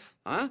head off,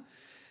 huh?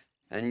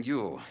 And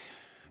you,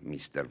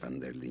 Mr. Van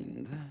der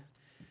Linde,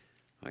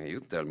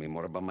 you tell me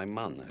more about my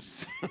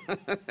manners.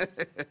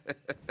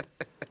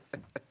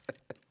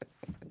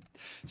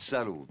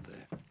 Salute.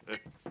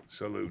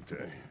 Salute.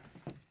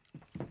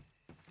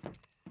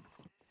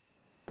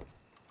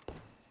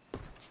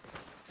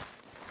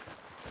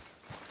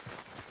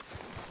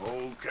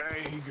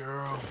 Okay,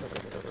 girl.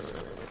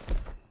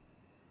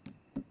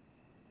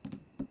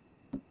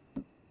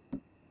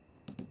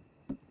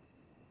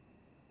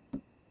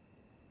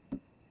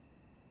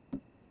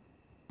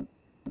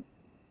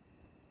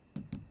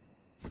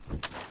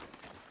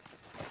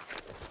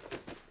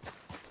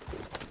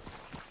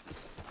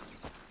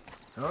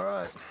 All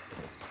right,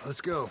 let's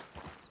go.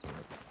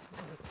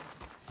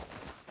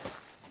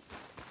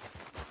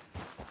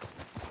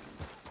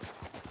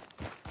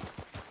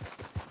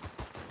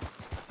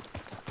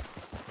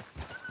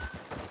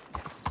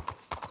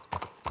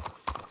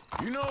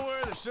 You know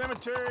where the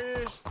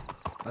cemetery is?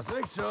 I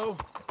think so.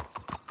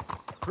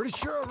 Pretty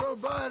sure I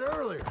rode by it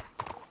earlier.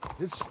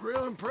 It's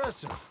real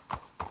impressive.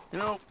 You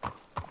know,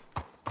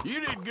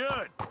 you did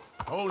good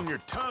holding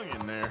your tongue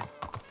in there.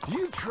 Do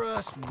you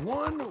trust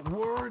one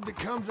word that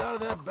comes out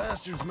of that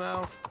bastard's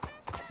mouth?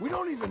 We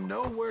don't even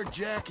know where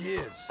Jack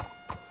is.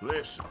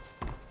 Listen,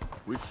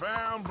 we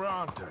found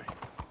Bronte.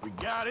 We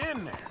got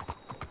in there.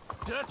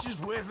 Dutch is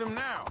with him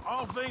now.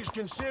 All things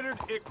considered,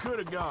 it could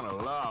have gone a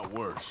lot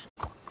worse.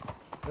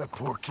 That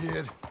poor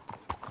kid.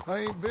 I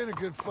ain't been a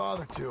good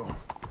father to him.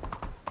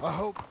 I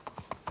hope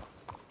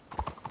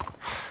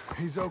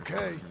he's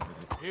okay.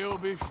 He'll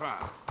be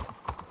fine.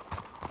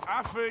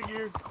 I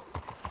figured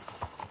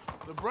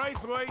the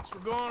Braithwaites were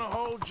going to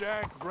hold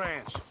Jack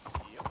ransom.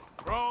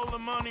 For all the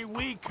money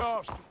we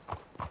cost him.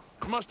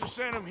 Must have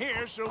sent him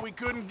here so we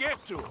couldn't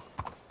get to him.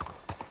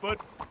 But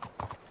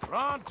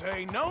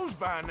Bronte knows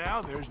by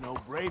now there's no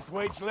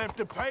Braithwaites left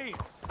to pay him.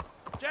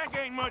 Jack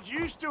ain't much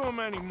use to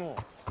him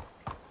anymore.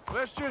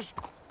 Let's just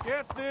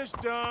get this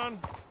done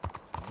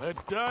and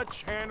let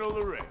Dutch handle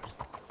the rest.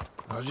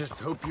 I just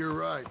hope you're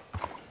right.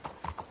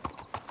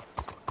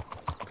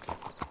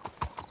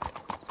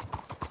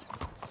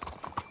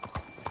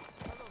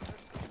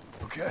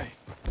 Okay.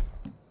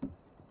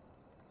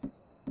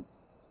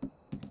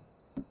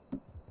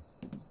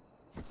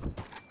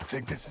 I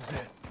think this is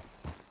it.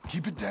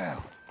 Keep it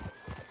down.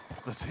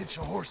 Let's hitch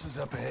the horses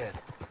up ahead.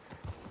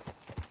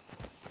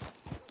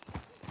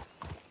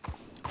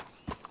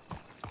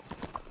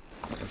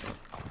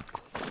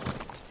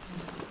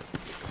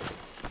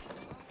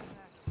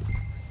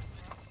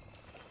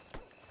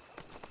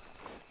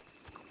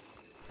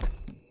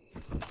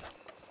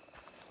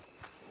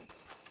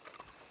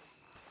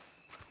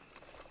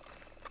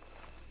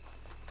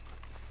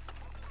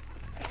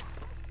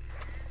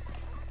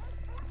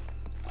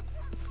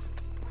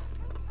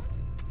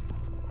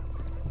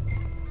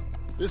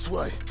 This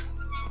way.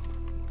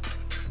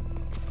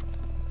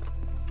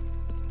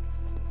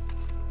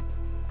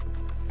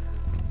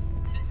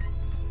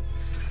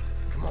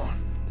 Come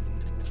on.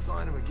 Let's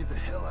find him and get the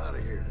hell out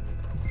of here.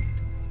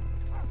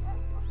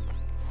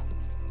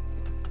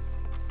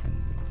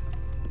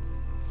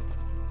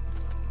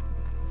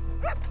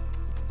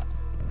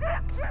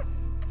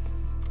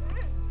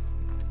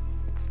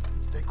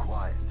 Stay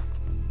quiet.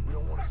 We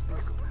don't want to spook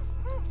him.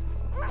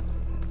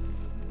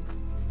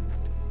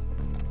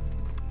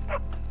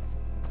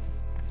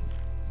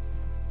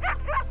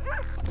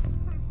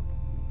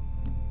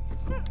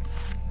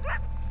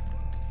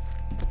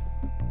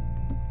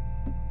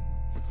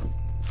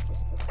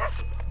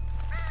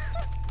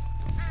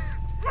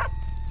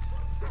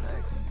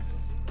 Hey,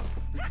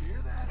 did you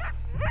hear that?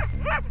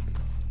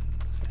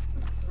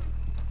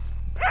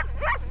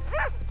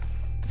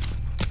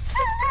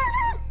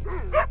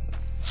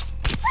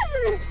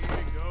 Here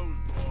he goes,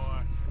 boy.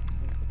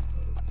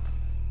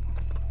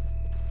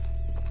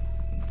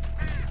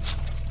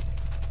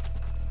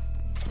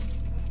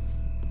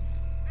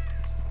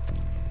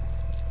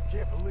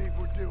 Can't believe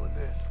we're doing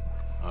this.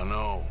 I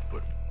know,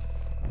 but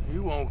he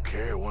won't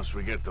care once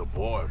we get the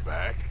boy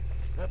back.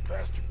 That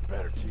bastard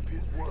better keep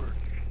his word.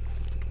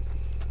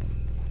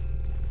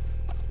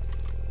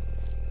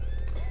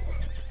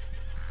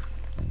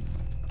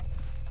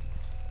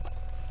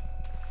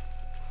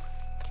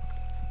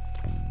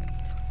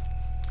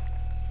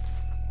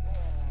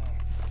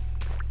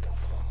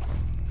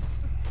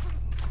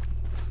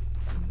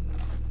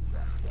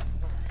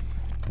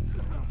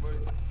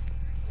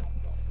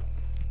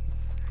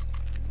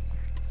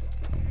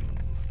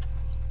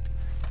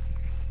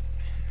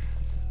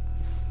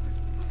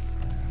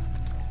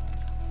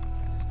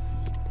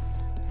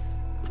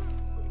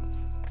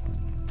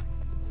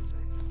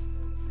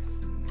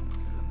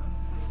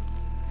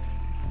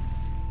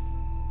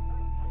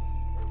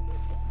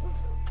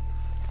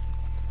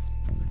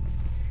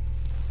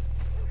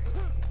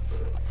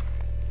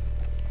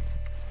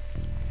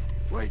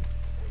 Wait,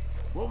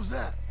 what was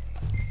that?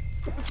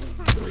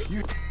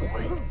 You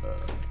wait.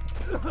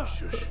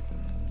 Shush.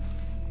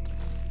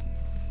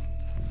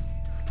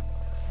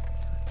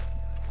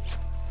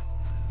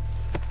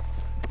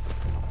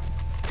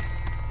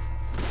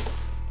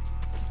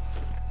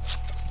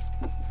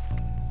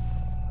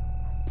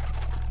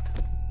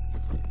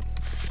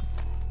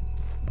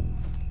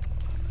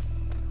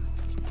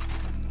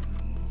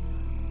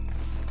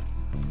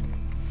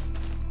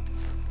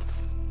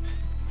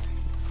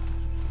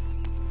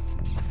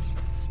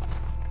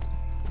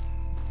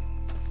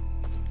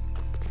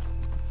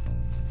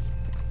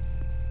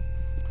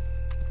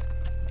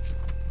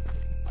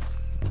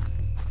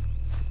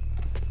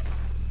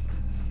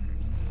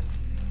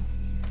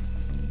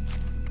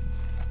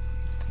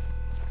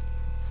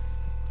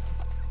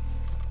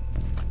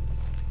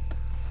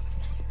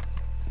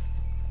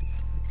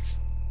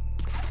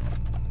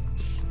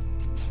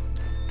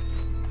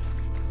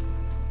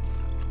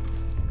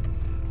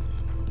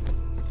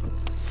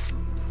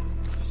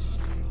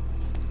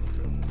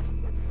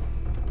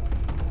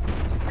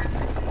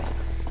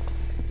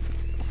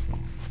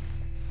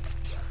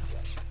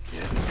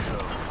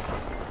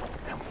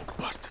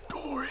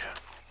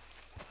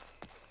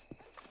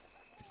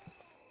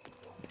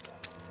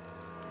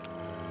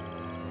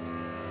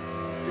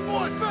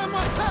 Boys found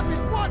my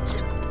puppies, watch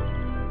it!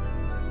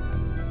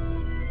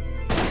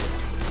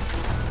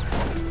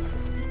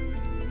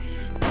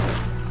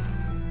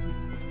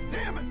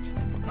 Damn it!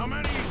 How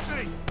many you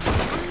see?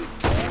 3,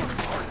 4,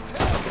 hard to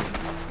tell.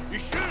 You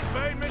should have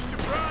paid Mr.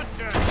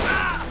 Bronte.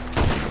 Ah!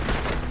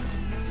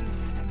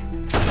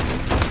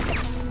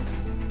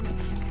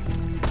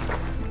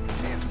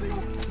 Can't see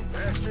them.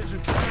 Bastards are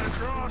trying to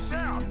draw us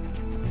out.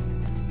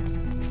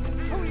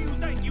 Who do you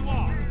think you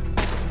are?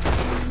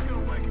 He's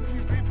gonna wake a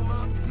few people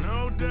up.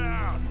 No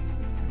doubt.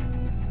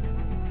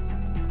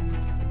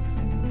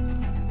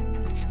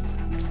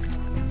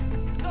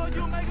 No,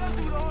 you make us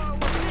do the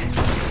hard work.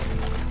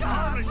 I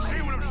hardly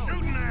see what I'm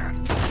shooting at.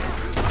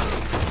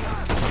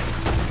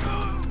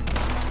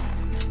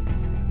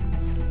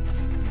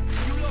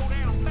 You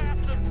low-down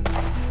bastards.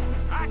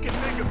 I can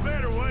think of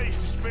better ways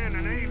to spend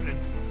an evening.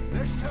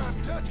 Next time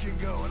Dutch can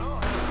go and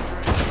I'll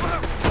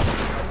have a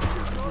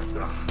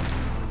drink.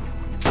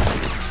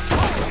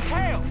 Holy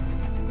hell!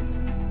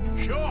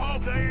 Sure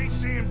hope they ain't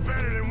seeing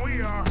better than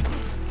we are.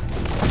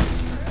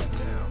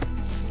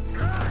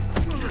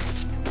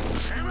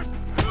 Damn it!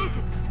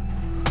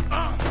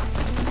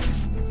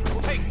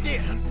 Take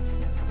this!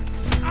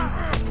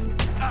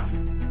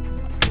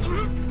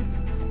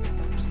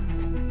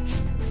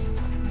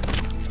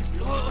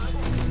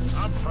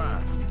 I'm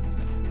fine.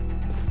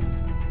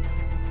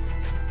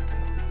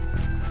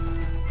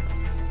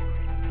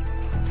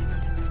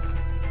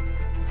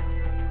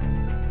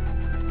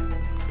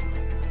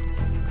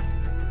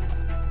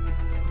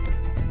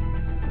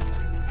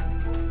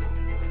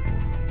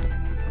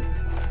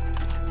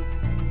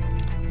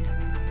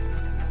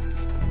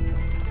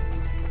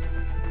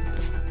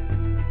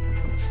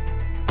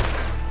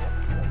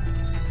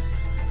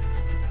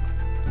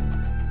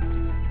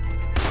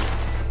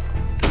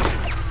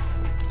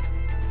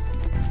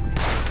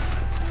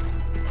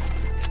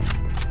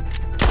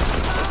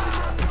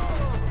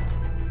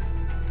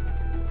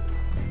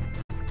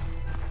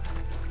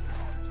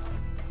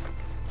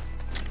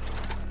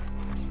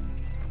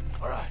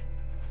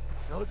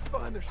 let's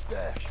find their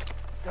stash.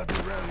 Gotta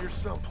be around here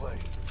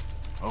someplace.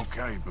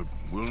 Okay, but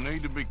we'll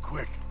need to be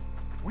quick.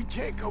 We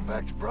can't go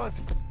back to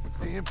Bronte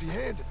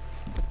empty-handed.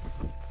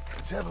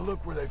 Let's have a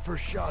look where they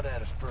first shot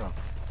at us from.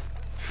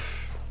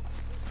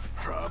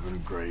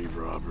 Robbing grave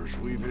robbers.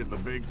 We've hit the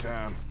big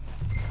time.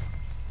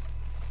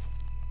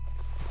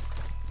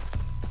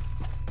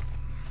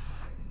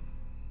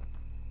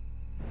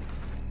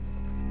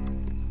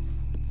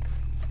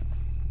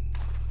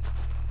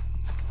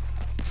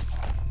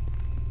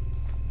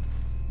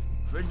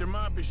 Think there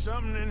might be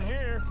something in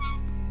here.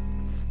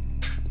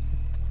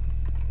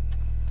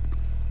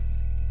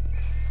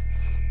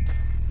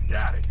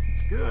 Got it.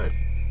 Good.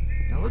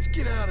 Now let's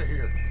get out of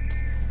here.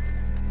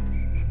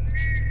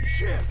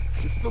 Shit,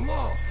 it's the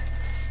law.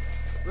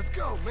 Let's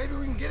go. Maybe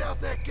we can get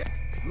out that gate.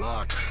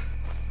 Locked.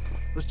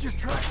 Let's just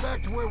track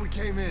back to where we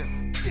came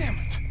in. Damn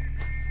it.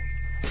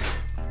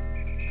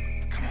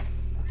 Come on.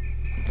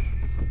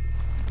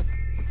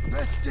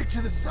 Best stick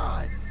to the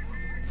side.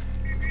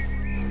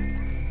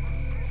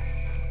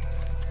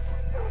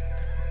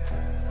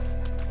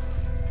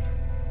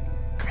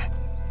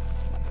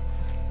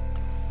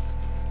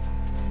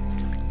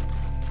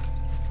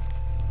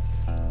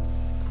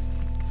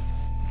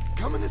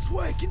 Coming this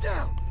way, get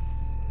down!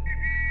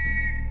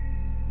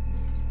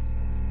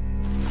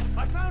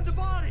 I found a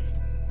body!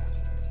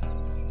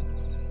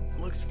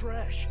 Looks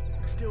fresh,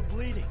 still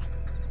bleeding.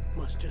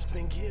 Must just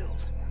been killed.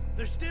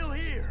 They're still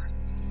here!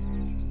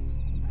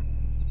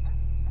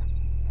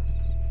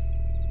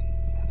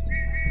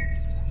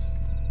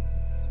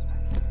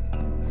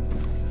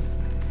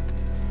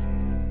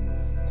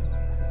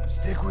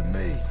 Stick with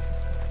me.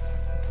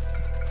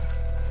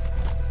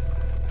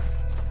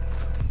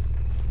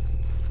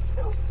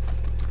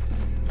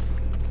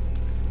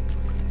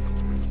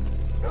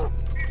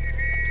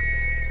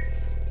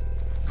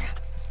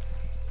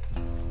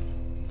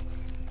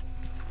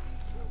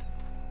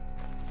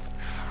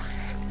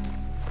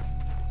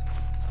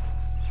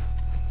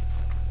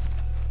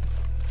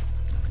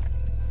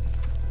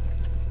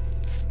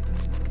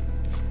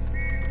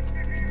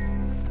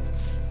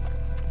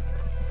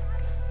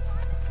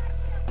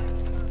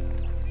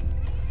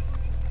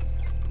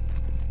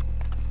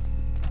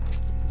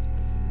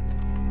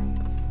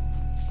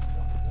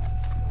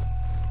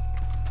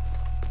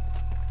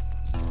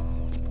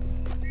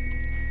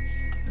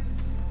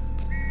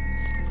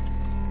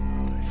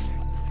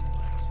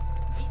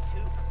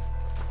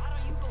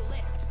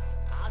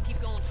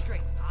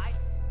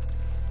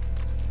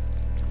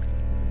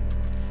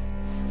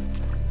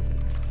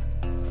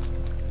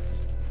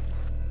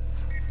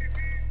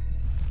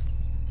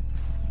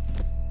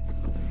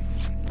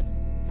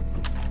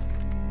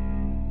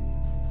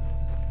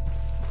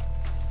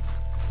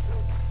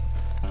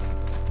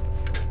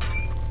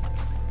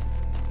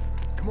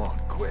 Come on,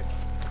 quick.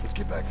 Let's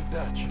get back to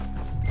Dutch.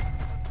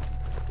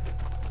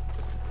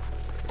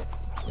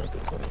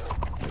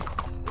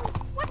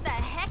 What the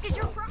heck is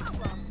your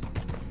problem?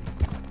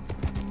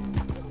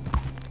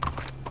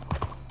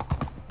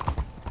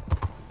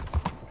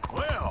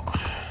 Well,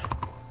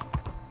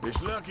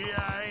 it's lucky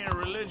I ain't a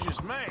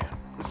religious man.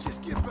 Let's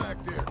just get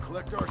back there,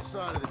 collect our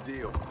side of the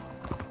deal.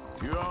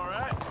 You all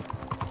right?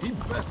 He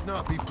best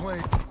not be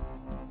playing.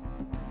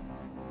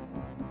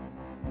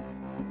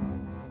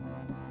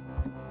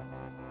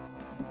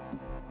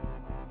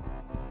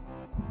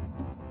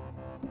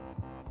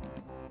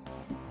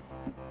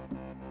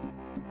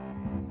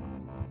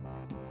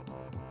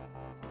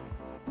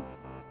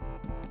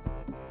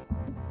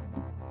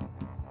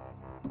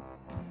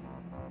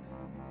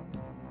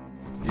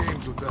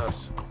 Game's with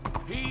us.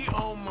 He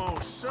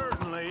almost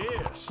certainly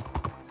is.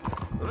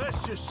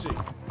 Let's just see.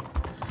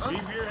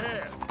 Keep your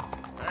head.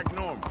 Act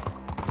normal.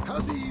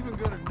 How's he even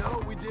gonna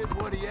know we did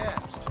what he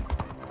asked?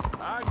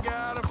 I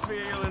got a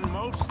feeling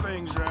most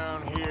things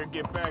around here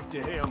get back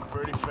to him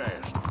pretty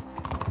fast.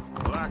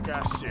 Like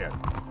I said,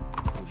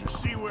 we'll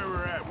just see where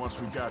we're at once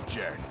we got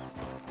Jack.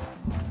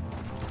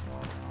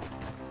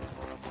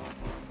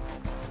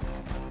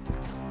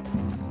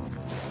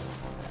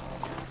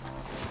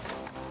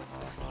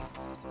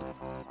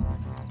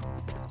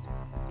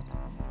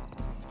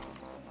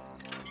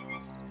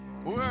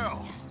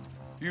 Well,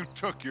 you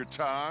took your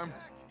time.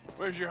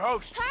 Where's your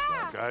host?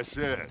 Like I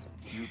said,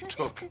 you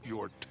took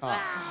your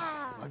time.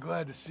 I'm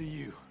glad to see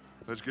you.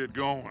 Let's get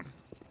going.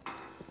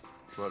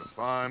 What a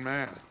fine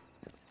man.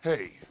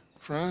 Hey,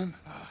 friend,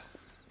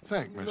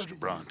 thank Mr.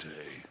 Bronte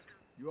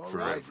You all for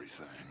right?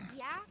 everything.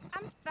 Yeah,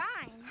 I'm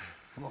fine.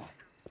 Come on.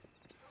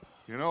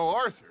 You know,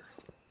 Arthur,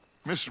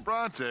 Mr.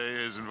 Bronte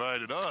has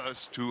invited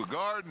us to a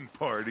garden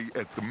party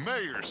at the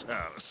mayor's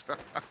house.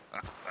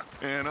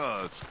 And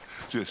us,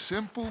 just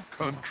simple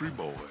country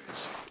boys.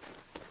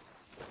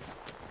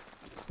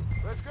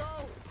 Let's go!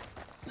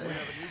 We have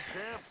a new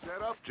camp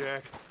set up,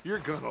 Jack. You're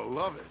gonna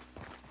love it.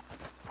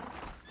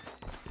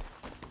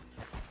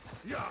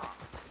 Yeah.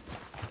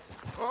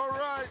 All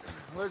right,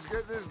 let's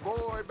get this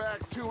boy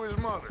back to his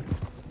mother.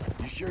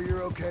 You sure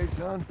you're okay,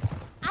 son?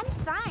 I'm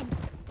fine.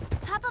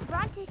 Papa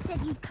Bronte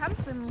said you'd come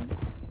for me.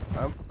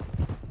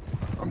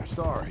 I'm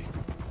sorry.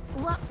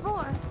 What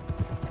for?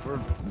 For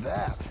for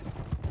that.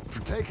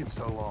 For taking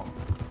so long.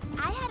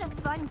 I had a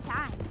fun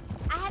time.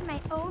 I had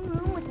my own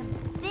room with a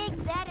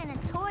big bed and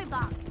a toy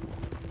box.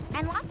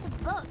 And lots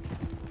of books.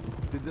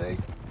 Did they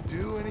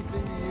do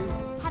anything to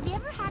you? Have you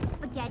ever had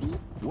spaghetti?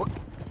 What?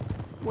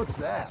 What's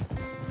that?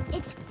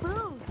 It's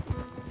food.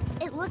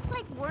 It looks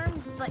like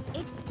worms, but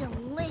it's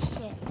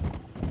delicious.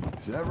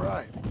 Is that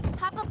right?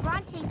 Papa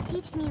Bronte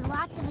teach me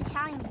lots of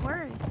Italian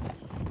words.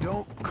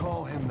 Don't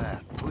call him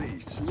that,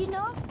 please. You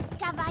know,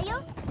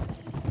 caballo?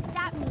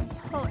 That means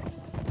horse.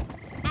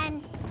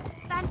 And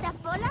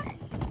pantafola?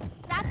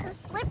 That's a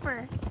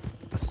slipper.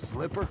 A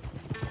slipper?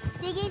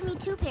 They gave me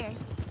 2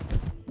 pairs.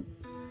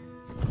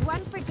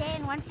 One for day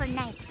and one for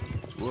night.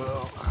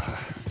 Well,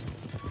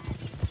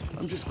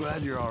 I'm just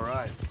glad you're all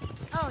right.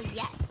 Oh,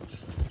 yes.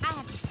 I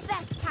had the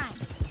best time,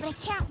 but I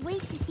can't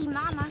wait to see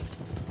Mama.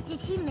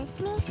 Did she miss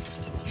me?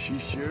 She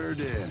sure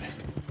did.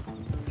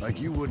 Like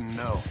you wouldn't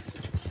know.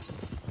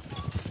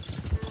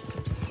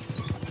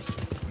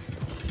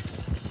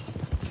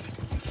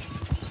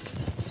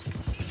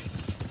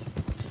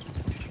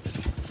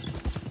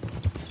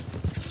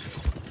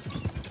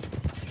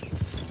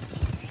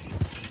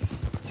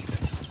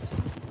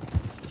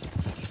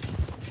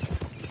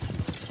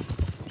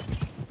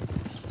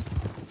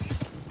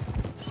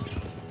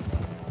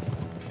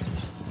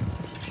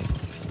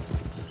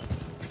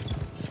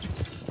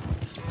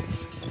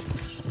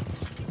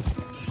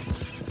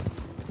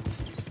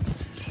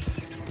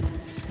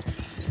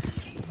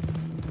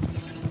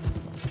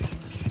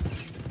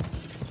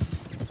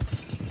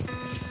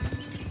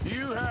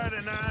 You had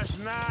a nice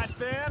night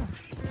then?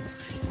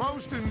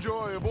 Most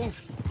enjoyable.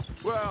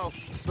 Well,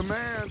 the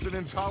man's an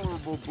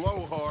intolerable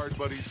blowhard,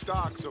 but he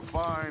stocks a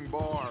fine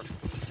bar.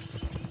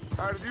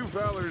 How did you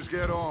fellers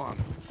get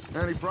on?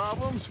 Any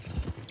problems?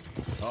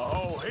 A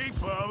whole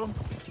heap of them.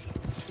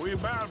 We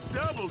about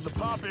doubled the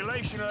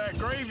population of that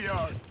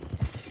graveyard.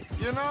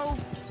 You know,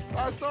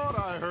 I thought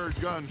I heard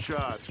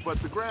gunshots, but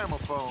the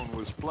gramophone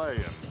was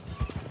playing.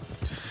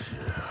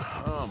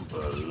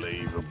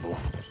 Unbelievable.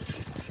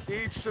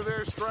 Each to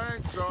their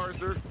strengths,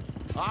 Arthur.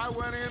 I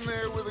went in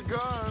there with a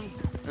gun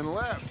and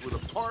left with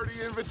a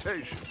party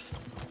invitation.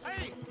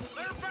 Hey,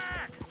 they're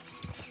back!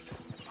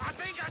 I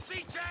think I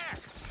see Jack!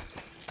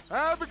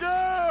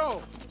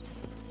 Abigail!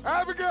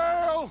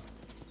 Abigail!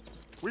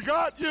 We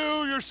got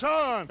you, your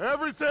son,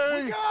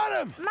 everything! We got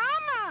him!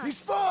 Mama!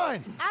 He's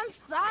fine! I'm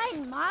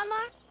fine,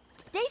 Mama.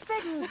 They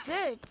fed me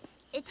good.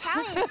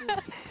 Italian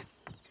food.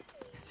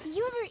 Did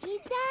you ever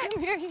eat that?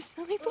 Come here, you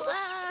silly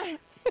boy.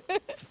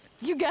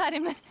 You got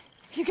him.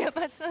 You got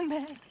my son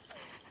back.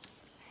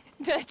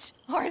 Dutch,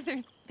 Arthur,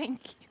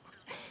 thank you.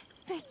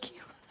 Thank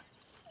you.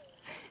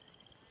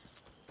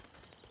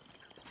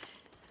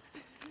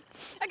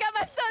 I got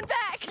my son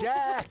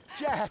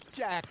back!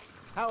 Jack.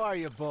 How are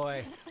you,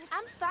 boy?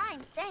 I'm fine,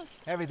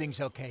 thanks.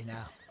 Everything's okay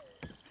now.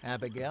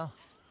 Abigail?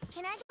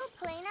 Can I go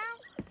play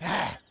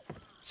now?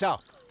 So?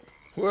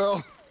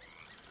 Well,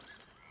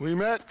 we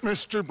met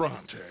Mr.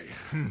 Bronte.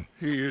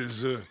 He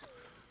is,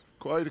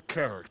 quite a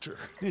character.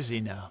 Is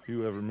he now?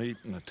 You ever meet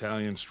an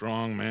Italian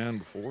strong man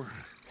before?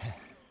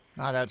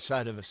 Not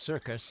outside of a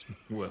circus.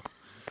 Well,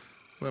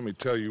 let me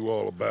tell you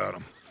all about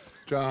him.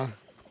 John,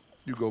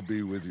 you go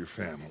be with your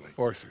family.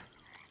 Arthur,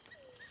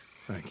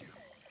 thank you.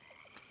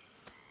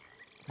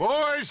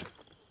 Boys,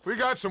 we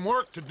got some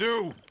work to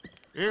do.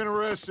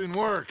 Interesting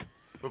work.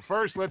 But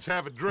first, let's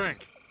have a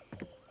drink.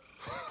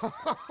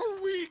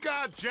 We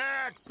got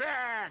Jack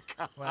back!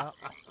 Well,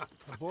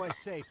 the boy's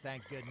safe,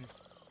 thank goodness.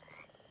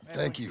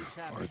 Thank you,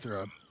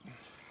 Arthur.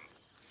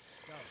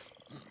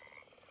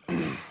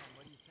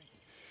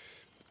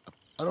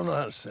 I don't know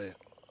how to say it.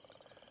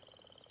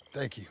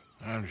 Thank you.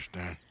 I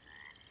understand.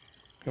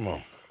 Come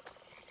on.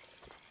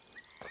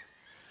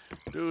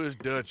 Do as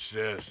Dutch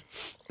says.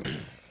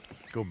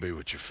 Go be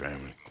with your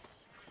family.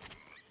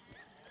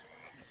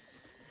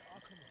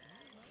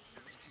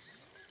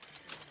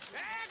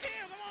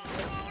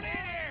 Come on in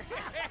here!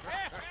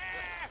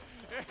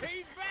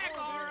 He's back,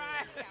 all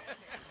right!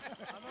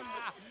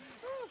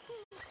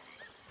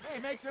 Hey,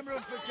 make some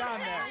room for John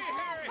there.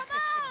 Come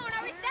on,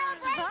 are we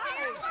celebrating or what?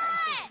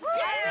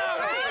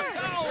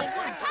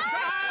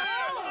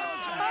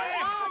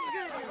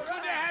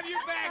 Good to have you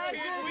back, kid.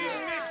 We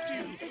missed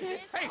you.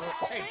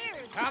 Hey,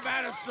 how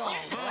about a song?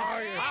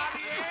 Javier?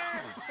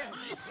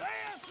 Play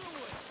us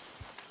away.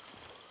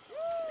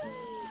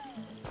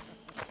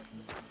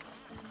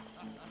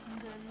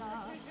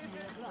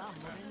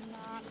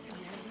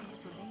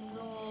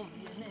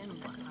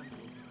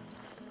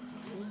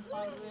 Un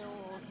par de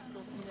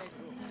ojitos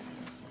negros,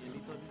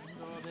 cielito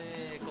lindo de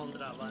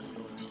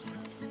contrabando.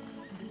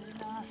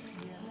 La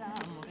sierra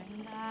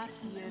morena,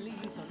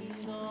 cielito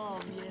lindo,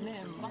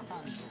 vienen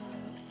bajando.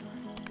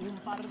 Un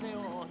par de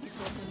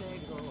ojitos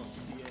negros,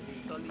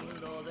 cielito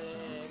lindo de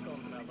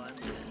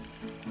contrabando.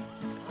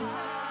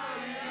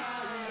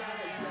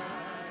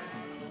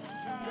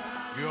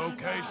 You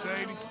okay,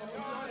 Sadie?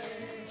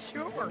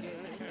 Sure.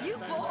 You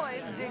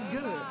boys did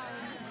good.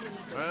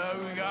 Well,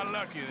 we got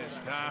lucky this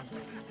time.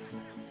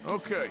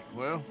 Okay,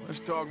 well, let's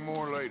talk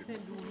more later.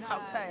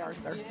 Okay,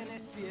 Arthur.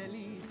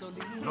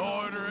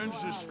 Loitering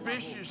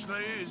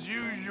suspiciously as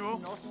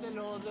usual.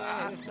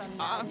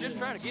 I'm just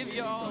trying to give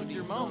you all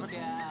your moment.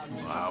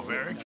 Wow,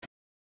 very